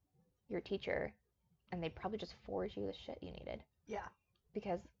email your teacher and they'd probably just forward you the shit you needed. Yeah.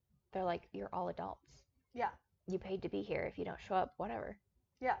 Because they're like, you're all adults. Yeah. You paid to be here. If you don't show up, whatever.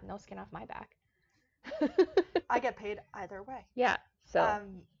 Yeah. No skin off my back. I get paid either way. Yeah. So.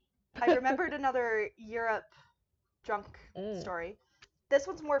 I remembered another Europe drunk story. This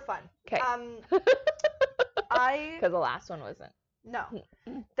one's more fun. Okay. Because the last one wasn't. No.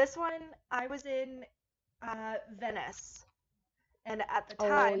 This one, I was in Venice. And at the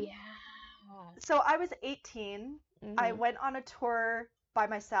time. Oh, yeah. So I was 18. Mm-hmm. I went on a tour by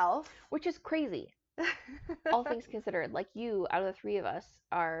myself. Which is crazy. All things considered. Like, you, out of the three of us,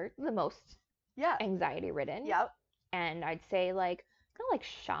 are the most anxiety ridden. Yep. And I'd say, like, kind of like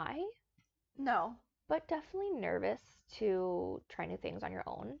shy. No. But definitely nervous to try new things on your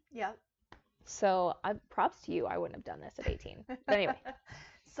own. Yep. So, props to you. I wouldn't have done this at 18. But anyway.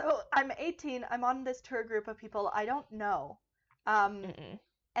 So, I'm 18. I'm on this tour group of people I don't know.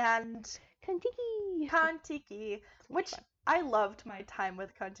 And Kontiki, which I loved my time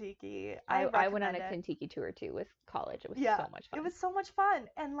with Kontiki. I went on a Kontiki tour too with college. It was so much fun. It was so much fun.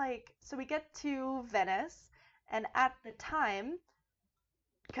 And like, so we get to Venice, and at the time,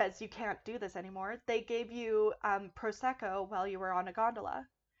 because you can't do this anymore, they gave you Prosecco while you were on a gondola.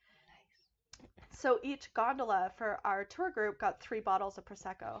 Nice. So each gondola for our tour group got 3 bottles of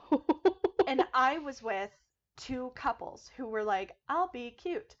Prosecco. And I was with 2 couples who were like, I'll be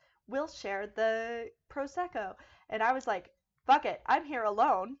cute. We'll share the Prosecco. And I was like, fuck it. I'm here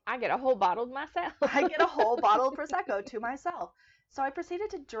alone. I get a whole bottle to myself. I get a whole bottle of Prosecco to myself. So I proceeded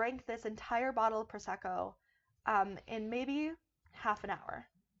to drink this entire bottle of Prosecco in maybe half an hour.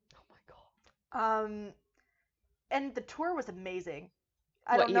 Oh my god. And the tour was amazing.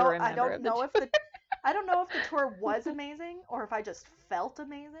 I don't know if the tour was amazing or if I just felt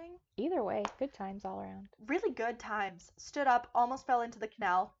amazing. Either way, good times all around. Really good times. Stood up, almost fell into the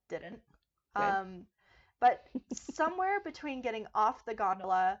canal, didn't. Good. But somewhere between getting off the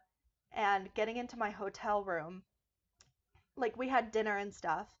gondola and getting into my hotel room, like we had dinner and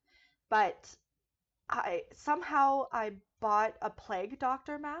stuff, but I bought a plague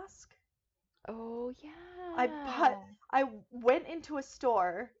doctor mask. Oh yeah. I went into a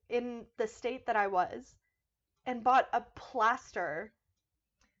store in the state that I was and bought a plaster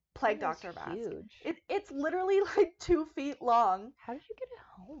plague doctor mask. Huge. It's literally like 2 feet long. How did you get it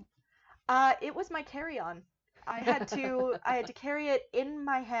home? It was my carry-on. I had to carry it in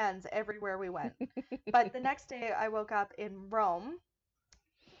my hands everywhere we went. But the next day I woke up in Rome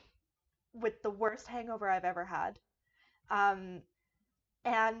with the worst hangover I've ever had. And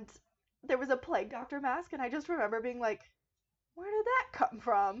there was a plague doctor mask, and I just remember being like, where did that come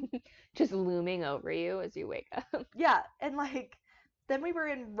from? Just looming over you as you wake up. Yeah, and like then we were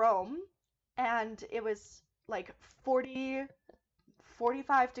in Rome, and it was like 40,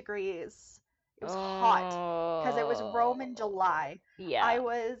 45 degrees. It was hot because it was Rome in July. Yeah. I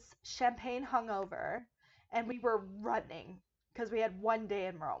was champagne hungover, and we were running because we had one day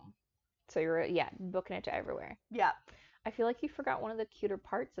in Rome. So you're, yeah, booking it to everywhere. Yeah, I feel like you forgot one of the cuter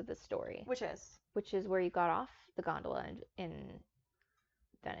parts of the story, which is where you got off the gondola in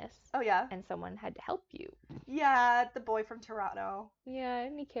Venice oh yeah, and someone had to help you. yeah, the boy from Toronto. Yeah,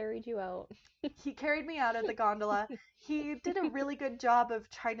 and he carried you out. He carried me out of the gondola. He did a really good job of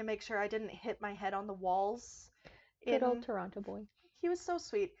trying to make sure I didn't hit my head on the walls. Good old Toronto boy. He was so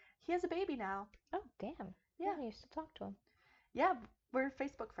sweet. He has a baby now. Oh, damn. Yeah. You still talk to him. Yeah, we're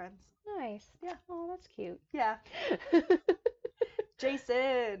Facebook friends. Nice. Yeah. Oh, that's cute. Yeah.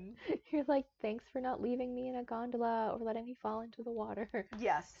 Jason. You're like, thanks for not leaving me in a gondola or letting me fall into the water.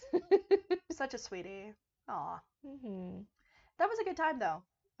 Yes. Such a sweetie. Aw. Mm-hmm. That was a good time though.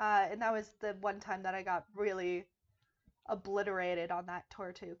 And that was the one time that I got really obliterated on that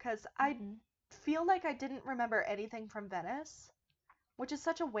tour too. Because I feel like I didn't remember anything from Venice, which is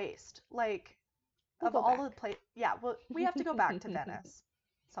such a waste. Like, of all the places. Yeah, well, we have to go back to Venice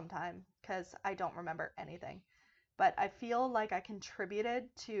sometime because I don't remember anything. But I feel like I contributed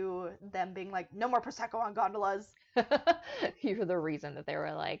to them being like, no more Prosecco on gondolas. You're the reason that they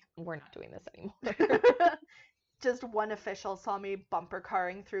were like, we're not doing this anymore. Just one official saw me bumper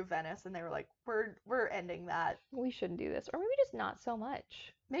carring through Venice and they were like, we're ending that. We shouldn't do this. Or maybe just not so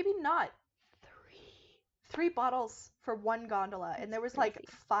much. Maybe not. Three bottles for one gondola. And there was like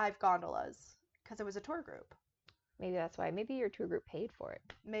 5 gondolas because it was a tour group. Maybe that's why. Maybe your tour group paid for it.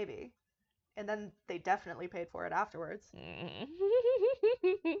 Maybe. And then they definitely paid for it afterwards.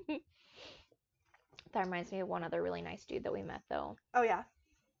 That reminds me of one other really nice dude that we met, though. Oh, yeah.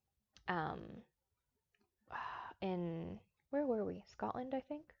 In, where were we? Scotland, I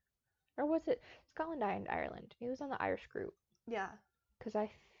think? Or was it Scotland and Ireland? He was on the Irish group. Yeah. Because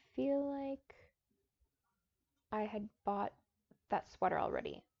I feel like I had bought that sweater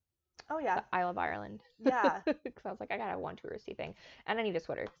already. Oh, yeah. The Isle of Ireland. Yeah. Because I was like, I gotta have one touristy thing. And I need a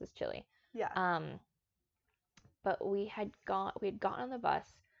sweater because it's chilly. Yeah. But we had gotten on the bus.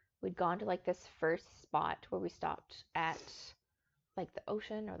 We'd gone to like this first spot where we stopped at like the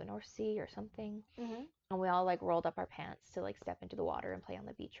ocean or the North Sea or something. Mm-hmm. And we all like rolled up our pants to like step into the water and play on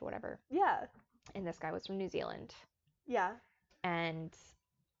the beach or whatever. Yeah. And this guy was from New Zealand. Yeah. And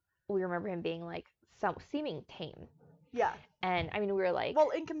we remember him being like seeming tame. Yeah. And I mean, we were like, well,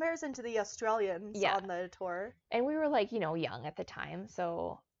 in comparison to the Australians on the tour. And we were like, young at the time,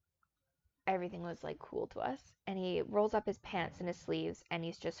 so everything was like cool to us. And he rolls up his pants and his sleeves and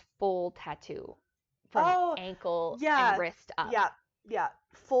he's just full tattoo from ankle and wrist up. Yeah. Yeah.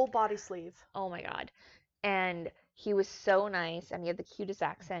 Full body sleeve. Oh my God. And he was so nice and he had the cutest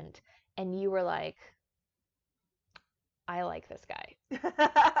accent. And you were like, I like this guy.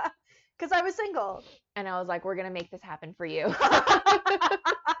 Because I was single. And I was like, we're going to make this happen for you.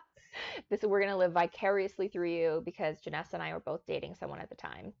 We're going to live vicariously through you because Janessa and I were both dating someone at the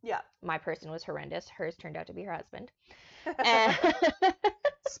time. Yeah. My person was horrendous. Hers turned out to be her husband.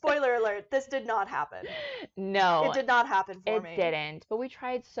 Spoiler alert, this did not happen. No. It did not happen for me. It didn't. But we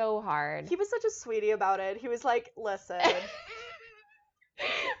tried so hard. He was such a sweetie about it. He was like, listen. I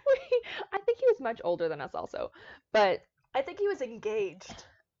think he was much older than us also. But I think he was engaged.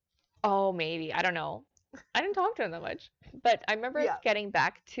 Oh, maybe. I don't know. I didn't talk to him that much. But I remember getting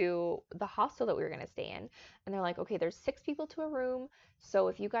back to the hostel that we were going to stay in. And they're like, okay, there's 6 people to a room. So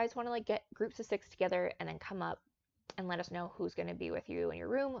if you guys want to like get groups of 6 together and then come up and let us know who's going to be with you in your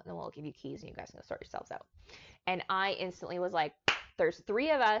room, and then we'll give you keys and you guys can go sort yourselves out. And I instantly was like, there's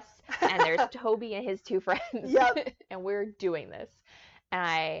 3 of us and there's Toby and his 2 friends. Yep. And we're doing this. And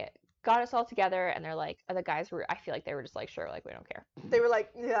I got us all together and they're like, the guys were, I feel like they were just like, sure, like we don't care. They were like,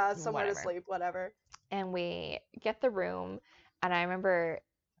 yeah, somewhere to sleep, whatever. And we get the room and I remember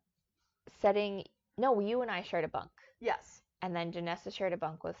you and I shared a bunk. Yes. And then Janessa shared a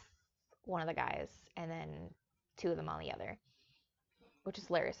bunk with one of the guys and then 2 of them on the other, which is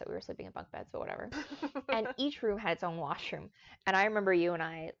hilarious that we were sleeping in bunk beds, but whatever. And each room had its own washroom. And I remember you and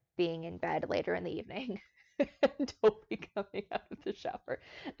I being in bed later in the evening and Toby coming out of the shower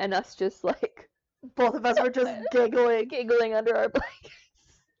and us just like, both of us were just giggling under our blankets.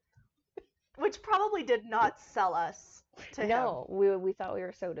 Which probably did not sell us to him. No, we thought we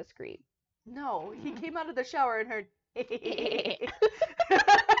were so discreet. No, he came out of the shower and heard.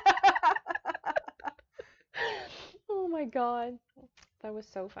 Oh my God. That was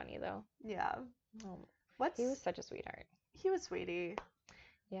so funny though. Yeah. Oh, What's he was such a sweetheart. He was sweetie.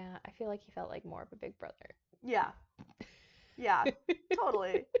 Yeah, I feel like he felt like more of a big brother. Yeah. Yeah.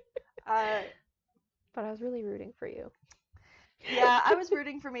 Totally. Uh But I was really rooting for you. yeah, I was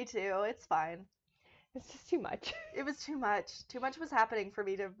rooting for me too. It's fine. It's just too much. It was too much. Too much was happening for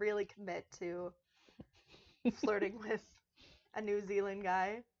me to really commit to flirting with a New Zealand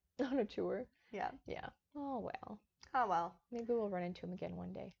guy. On a tour. Yeah. Yeah. Oh well. Oh well. Maybe we'll run into him again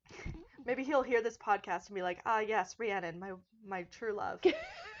one day. Maybe he'll hear this podcast and be like, "Ah, yes, Rhiannon, my true love."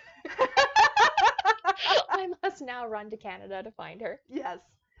 I must now run to Canada to find her. Yes.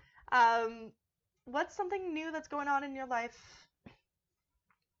 What's something new that's going on in your life?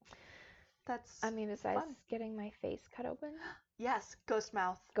 That's I mean, besides fun. getting my face cut open. Yes, ghost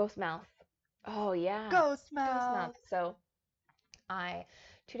mouth. Ghost mouth. Oh yeah. Ghost Ghost mouth. mouth. So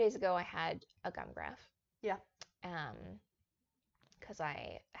 2 days ago I had a gum graft. Yeah. Because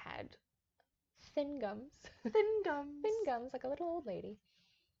I had thin gums. Thin gums. Thin gums, like a little old lady.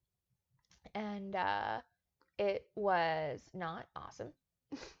 And it was not awesome,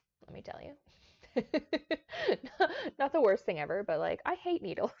 let me tell you. Not the worst thing ever, but like I hate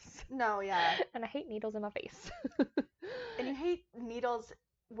needles. No, yeah. And I hate needles in my face. And you hate needles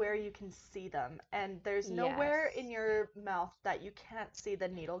where you can see them, and there's nowhere Yes. in your mouth that you can't see the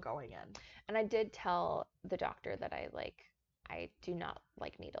needle going in. And I did tell the doctor that I do not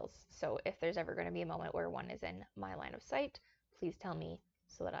like needles. So if there's ever going to be a moment where one is in my line of sight, please tell me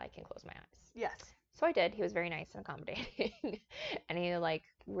so that I can close my eyes. Yes. So I did. He was very nice and accommodating. And he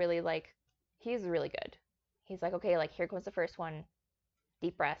really he's really good. He's like, okay, like here comes the first one.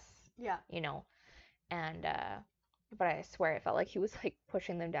 Deep breaths, Yeah. And but I swear it felt like he was like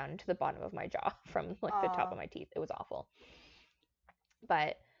pushing them down into the bottom of my jaw from like the top of my teeth. It was awful.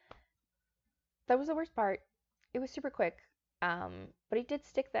 But that was the worst part. It was super quick. But he did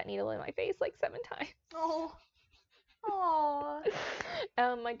stick that needle in my face like 7 times. Oh. Oh.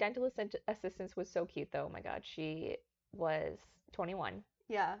 My dental assistant was so cute though. Oh my God, she was 21.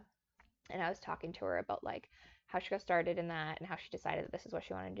 Yeah. And I was talking to her about like how she got started in that and how she decided that this is what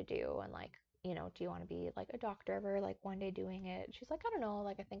she wanted to do and like, do you want to be like a doctor ever, like one day doing it? She's like, I don't know,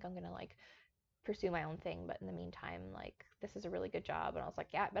 like I think I'm gonna like pursue my own thing, but in the meantime, like this is a really good job. And I was like,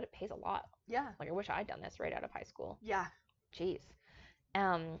 yeah, I bet it pays a lot. Yeah. Like I wish I'd done this right out of high school. Yeah. Jeez.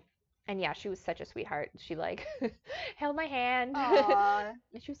 And yeah, she was such a sweetheart. She like held my hand. Aww.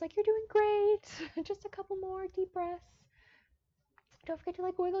 And she was like, you're doing great. Just a couple more deep breaths. Don't forget to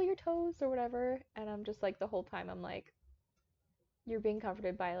like wiggle your toes or whatever. And I'm just like the whole time I'm like, you're being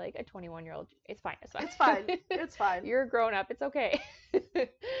comforted by like a 21-year-old. It's fine. It's fine. It's fine. It's fine. You're a grown up. It's okay.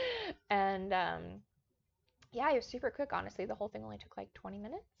 And yeah, it was super quick. Honestly, the whole thing only took like 20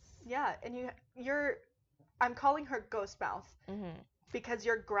 minutes. Yeah, and I'm calling her ghost mouth because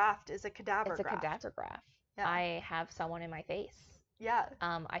your graft is a cadaver It's a graft. cadaver graft. Yeah. I have someone in my face. Yeah.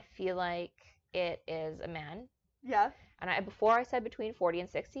 I feel like it is a man. Yeah. And before I said between 40 and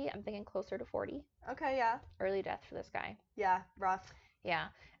 60, I'm thinking closer to 40. Okay, yeah. Early death for this guy. Yeah, rough. Yeah.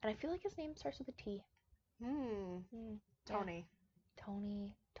 And I feel like his name starts with a T. Tony. Yeah.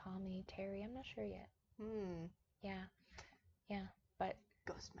 Tony, Tommy, Terry. I'm not sure yet. Yeah. Yeah. But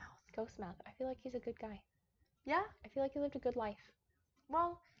Ghost mouth. Ghost Mouth. I feel like he's a good guy. Yeah. I feel like he lived a good life.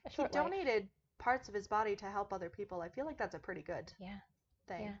 Well, he donated parts of his body to help other people. I feel like that's a pretty good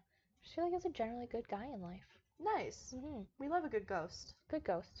thing. Yeah. I feel like he's a generally good guy in life. Nice. We love a good ghost. Good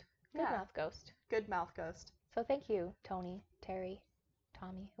ghost. Good mouth ghost. Good mouth ghost. So thank you, Tony, Terry,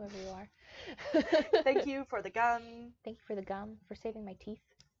 Tommy, whoever you are. Thank you for the gum. Thank you for the gum, for saving my teeth.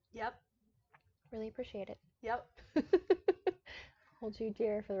 Yep. Really appreciate it. Yep. Hold you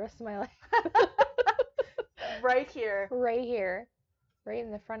dear for the rest of my life. Right here. Right here. Right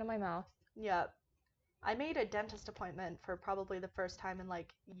in the front of my mouth. Yep. I made a dentist appointment for probably the first time in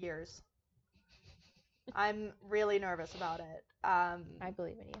like years. I'm really nervous about it. I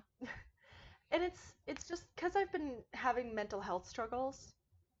believe in you. And it's just because I've been having mental health struggles.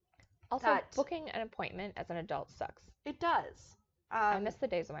 Also, booking an appointment as an adult sucks. It does. I miss the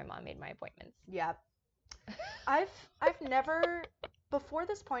days when my mom made my appointments. Yeah. I've never, before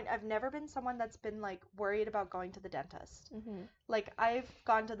this point, I've never been someone that's been like worried about going to the dentist. Like I've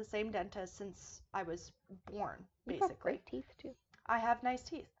gone to the same dentist since I was born, basically. You have great teeth too. I have nice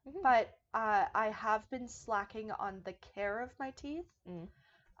teeth, but I have been slacking on the care of my teeth.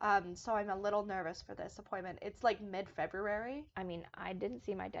 So I'm a little nervous for this appointment. It's like mid-February. I mean, I didn't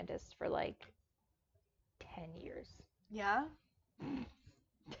see my dentist for like 10 years. Yeah?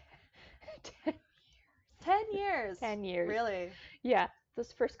 10 10 years. 10 years. Really? Yeah.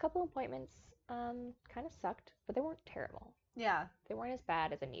 Those first couple appointments, kind of sucked, but they weren't terrible. Yeah. They weren't as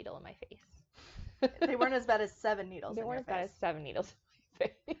bad as a needle in my face. They weren't as bad as 7 needles They in weren't your as bad as face. 7 needles in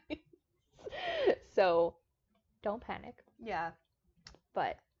my face. So, don't panic. Yeah.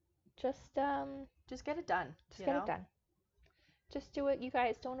 But just get it done. Just get it done. Just do it. You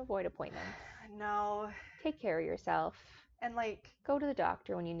guys don't avoid appointments. No. Take care of yourself. And like, go to the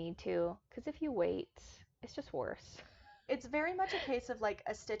doctor when you need to, because if you wait, it's just worse. It's very much a case of like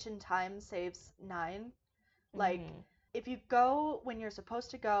a stitch in time saves 9. Like, if you go when you're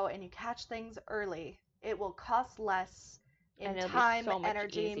supposed to go and you catch things early, it will cost less in time,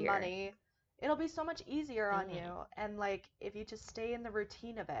 energy, money. It'll be so much easier on you. And like, if you just stay in the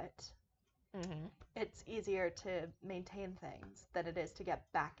routine of it, it's easier to maintain things than it is to get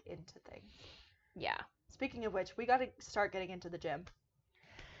back into things. Yeah. Speaking of which, we got to start getting into the gym.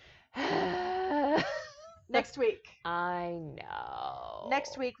 Next week. I know.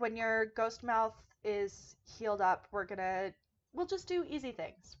 Next week, when your ghost mouth is healed up, we'll just do easy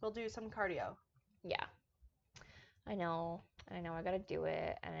things. We'll do some cardio. Yeah. I know. I gotta do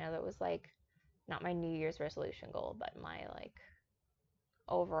it. And I know that was like not my New Year's resolution goal, but my like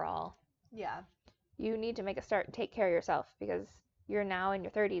overall. Yeah. You need to make a start and take care of yourself, because you're now in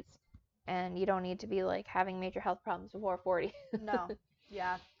your 30s and you don't need to be like having major health problems before 40. No.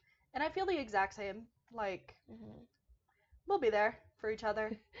 Yeah. And I feel the exact same. Like, we'll be there for each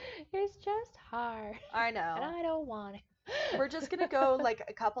other. It's just hard. I know. And I don't want it. We're just going to go like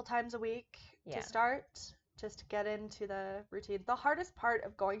a couple times a week to start, just to get into the routine. The hardest part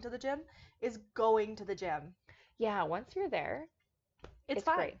of going to the gym is going to the gym. Yeah, once you're there, it's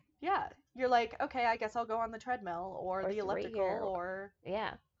fine. Great. Yeah. You're like, okay, I guess I'll go on the treadmill or the elliptical or...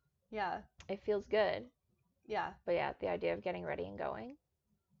 Yeah. Yeah. It feels good. Yeah. But yeah, the idea of getting ready and going.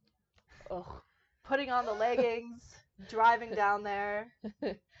 Ugh. Putting on the leggings, driving down there.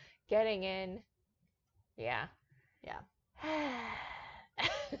 Getting in. Yeah. Yeah.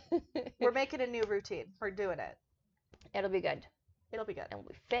 We're making a new routine. We're doing it. It'll be good. It'll be good. And we'll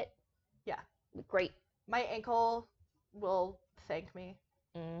be fit. Yeah. It'll be great. My ankle will thank me.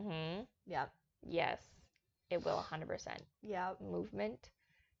 Yeah. Yes. It will 100%. Yeah. Movement.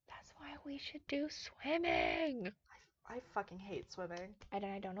 That's why we should do swimming. I fucking hate swimming. And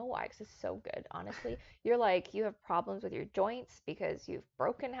I don't know why, because it's so good, honestly. You're like, you have problems with your joints because you've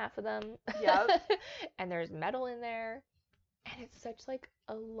broken half of them. Yep. And there's metal in there. And it's such like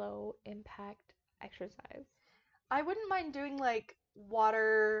a low impact exercise. I wouldn't mind doing like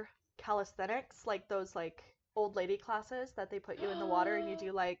water calisthenics, like those like old lady classes that they put you in the water and you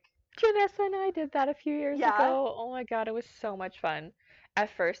do like... Janessa and I did that a few years ago. Oh my god, it was so much fun. At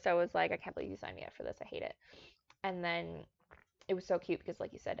first I was like, I can't believe you signed me up for this. I hate it. And then it was so cute because,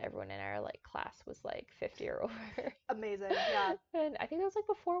 like you said, everyone in our like class was like 50 or over. Amazing, yeah. And I think that was like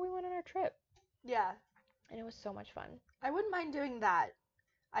before we went on our trip. Yeah. And it was so much fun. I wouldn't mind doing that.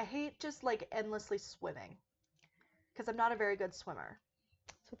 I hate just like endlessly swimming because I'm not a very good swimmer.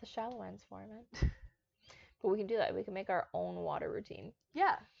 That's what the shallow end's for, man. But we can do that. We can make our own water routine.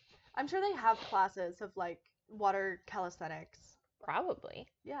 Yeah. I'm sure they have classes of like water calisthenics. Probably.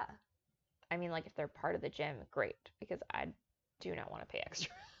 Yeah. I mean, like, if they're part of the gym, great, because I do not want to pay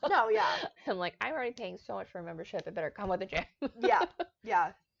extra. No, yeah. I'm like, I'm already paying so much for a membership, it better come with a gym.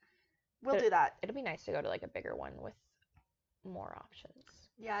 Yeah. We'll do that. It'll be nice to go to, like, a bigger one with more options.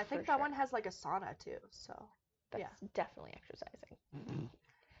 Yeah, I think that one has, like, a sauna, too, so. That's definitely exercising.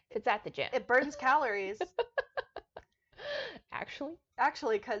 If it's at the gym. It burns calories.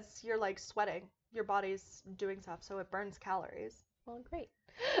 Actually, because you're, like, sweating. Your body's doing stuff, so it burns calories. Well, great.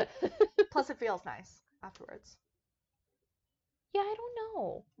 Plus, it feels nice afterwards. Yeah, I don't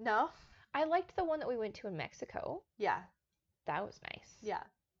know. No? I liked the one that we went to in Mexico. Yeah. That was nice. Yeah.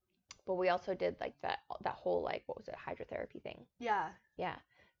 But we also did, like, that whole, like, what was it, hydrotherapy thing. Yeah. Yeah.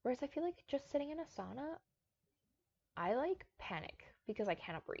 Whereas I feel like just sitting in a sauna, I, like, panic because I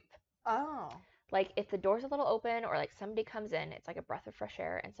cannot breathe. Oh. Like, if the door's a little open or, like, somebody comes in, it's like a breath of fresh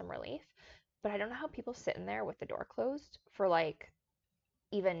air and some relief. But I don't know how people sit in there with the door closed for, like,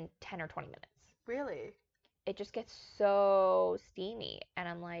 even 10 or 20 minutes. Really? It just gets so steamy, and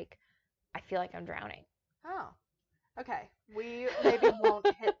I'm like, I feel like I'm drowning. Oh. Okay. We maybe won't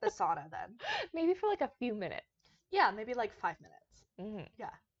hit the sauna then. Maybe for, like, a few minutes. Yeah, maybe, like, 5 minutes. Mm-hmm.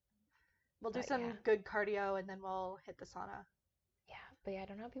 Yeah. We'll do some good cardio, and then we'll hit the sauna. Yeah, but yeah, I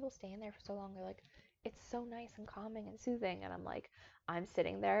don't know how people stay in there for so long. They're like, it's so nice and calming and soothing, and I'm like, I'm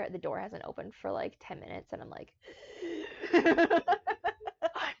sitting there, the door hasn't opened for like 10 minutes, and I'm like,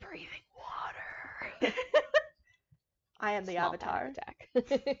 I'm breathing water. I am the Small avatar. panic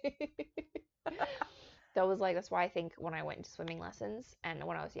attack. That's why I think when I went into swimming lessons and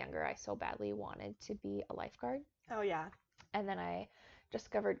when I was younger, I so badly wanted to be a lifeguard. Oh yeah. And then I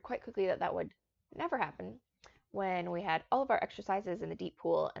discovered quite quickly that that would never happen when we had all of our exercises in the deep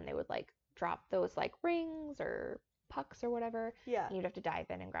pool and they would like drop those like rings or pucks or whatever. Yeah. And you'd have to dive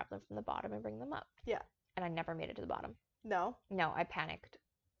in and grab them from the bottom and bring them up. Yeah. And I never made it to the bottom. No. No, I panicked.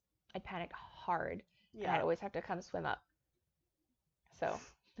 I panicked hard. And Yeah. I'd always have to come swim up. So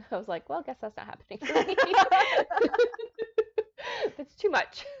I was like, well, I guess that's not happening for me. That's too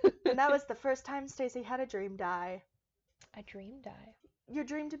much. And that was the first time Stacy had a dream die. A dream die. Your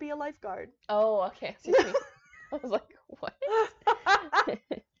dream to be a lifeguard. Oh, okay. Excuse me. I was like, what?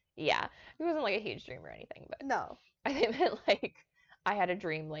 Yeah. It wasn't like a huge dream or anything, but No. I think meant like I had a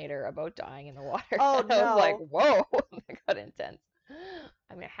dream later about dying in the water. Oh, and I was like, no. whoa, that got intense.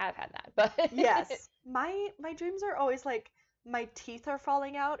 I mean, I have had that, but Yes. My dreams are always like my teeth are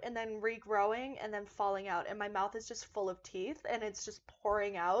falling out and then regrowing and then falling out, and my mouth is just full of teeth and it's just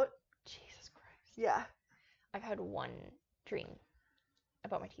pouring out. Jesus Christ. Yeah. I've had one dream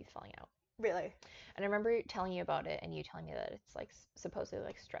about my teeth falling out. Really. And I remember telling you about it and you telling me that it's like supposedly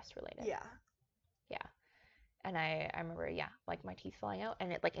like stress related. Yeah. Yeah. And I remember, yeah, like my teeth falling out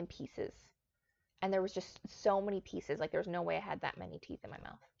and it like in pieces. And there was just so many pieces. Like there was no way I had that many teeth in my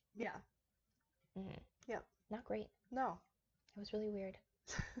mouth. Yeah. Mm-hmm. Yep. Not great. No. It was really weird.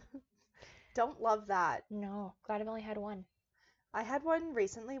 Don't love that. No, glad I've only had one. I had one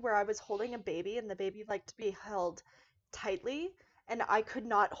recently where I was holding a baby and the baby liked to be held tightly, and I could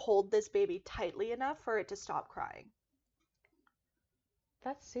not hold this baby tightly enough for it to stop crying.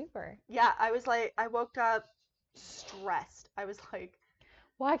 That's super. Yeah, I was like, I woke up stressed. I was like,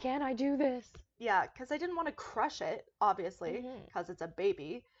 Why can't I do this? yeah, because I didn't want to crush it, obviously, Mhm. because it's a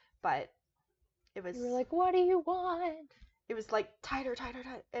baby, but it was You were like, what do you want? it was like tighter, tighter,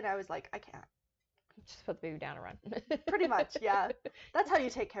 tighter, and I was like, I can't. Just put the baby down and run. Pretty much, yeah. That's how you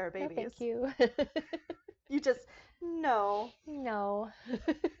take care of No, babies. thank you. You just, no. No.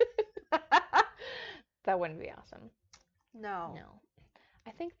 That wouldn't be awesome. No. No.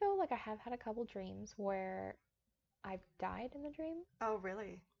 I think though, like I have had a couple dreams where I've died in the dream Oh,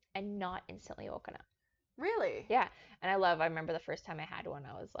 really? and not instantly woken up. Really? Yeah. And I remember the first time I had one,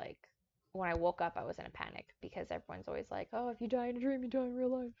 I was like, when I woke up, I was in a panic because everyone's always like, oh, if you die in a dream, you die in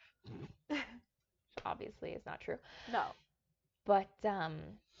real life. Obviously, it's not true. No. But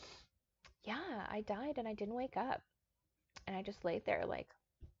yeah, I died and I didn't wake up. And I just laid there like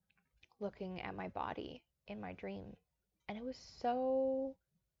looking at my body in my dream. And it was so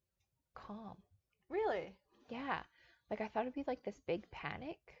calm. Really? Yeah. Like I thought it'd be like this big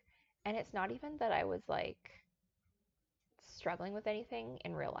panic. And it's not even that I was like struggling with anything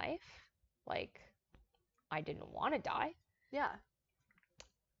in real life. Like I didn't want to die. Yeah.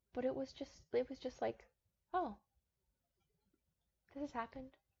 But it was just like, oh, this has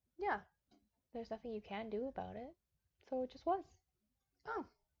happened. Yeah. There's nothing you can do about it. So it just was. Oh,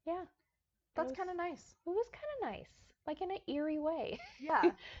 Yeah. that's kind of nice. It was kind of nice. Like in an eerie way.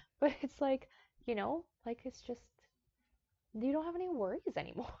 Yeah. But it's like, like it's just, you don't have any worries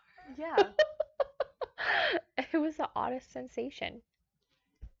anymore. Yeah. It was the oddest sensation.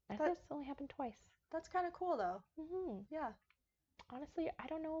 I think That- that's only happened twice. That's kind of cool though. Yeah. Honestly, I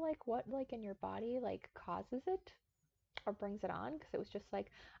don't know like what like in your body like causes it or brings it on because it was just like,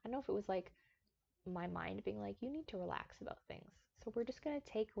 I don't know if it was like my mind being like, you need to relax about things. So we're just going to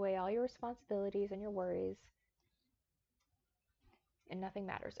take away all your responsibilities and your worries and nothing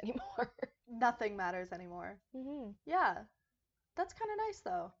matters anymore. Nothing matters anymore. Yeah. That's kind of nice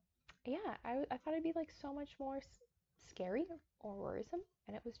though. Yeah, I thought it'd be like so much more scary or worrisome,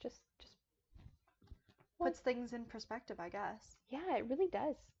 and it was just Puts things in perspective, I guess. yeah, it really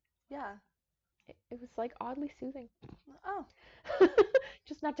does. Yeah. It was like oddly soothing. Oh,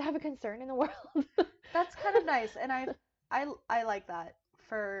 Just not to have a concern in the world. that's kind of nice, and I like that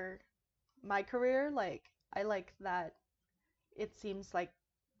for my career. Like I like that it seems like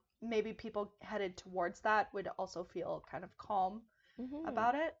maybe people headed towards that would also feel kind of calm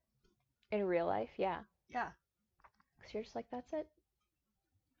about it. In real life, yeah. Yeah. Because you're just like, that's it.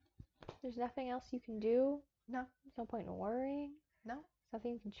 There's nothing else you can do. No. There's no point in worrying. No. There's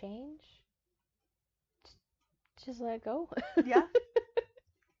nothing you can change. Just let it go. Yeah.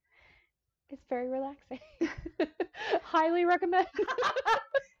 It's very relaxing. Highly recommend.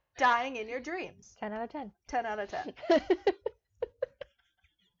 Dying in your dreams. 10 out of 10. 10 out of 10.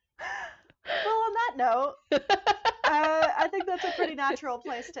 Well, on that note, I think that's a pretty natural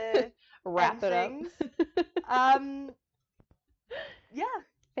place to Wrap it end up. things. Yeah.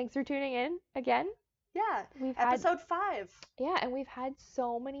 Thanks for tuning in again. Yeah. We've had Episode 5. Yeah, and we've had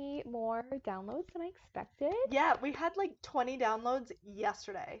so many more downloads than I expected. Yeah, we had like 20 downloads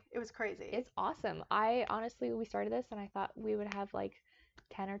yesterday. It was crazy. It's awesome. I honestly, we started this and I thought we would have like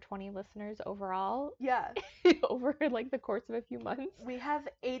 10 or 20 listeners overall Yeah. over like the course of a few months. We have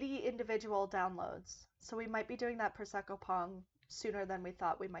 80 individual downloads. So we might be doing that Prosecco Pong sooner than we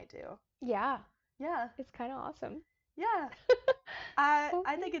thought we might do. Yeah, Yeah. it's kind of awesome. Yeah. So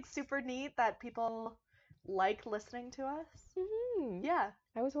I think it's super neat that people like listening to us. hmm Yeah.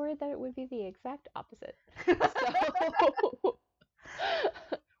 I was worried that it would be the exact opposite. So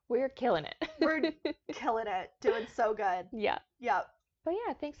we're killing it. We're killing it. Doing so good. Yeah. Yep. But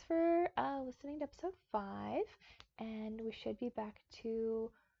yeah, thanks for listening to episode 5. And we should be back to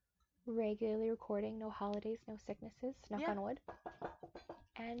regularly recording. No holidays, no sicknesses. Knock on wood.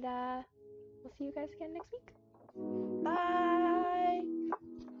 And we'll see you guys again next week. Bye.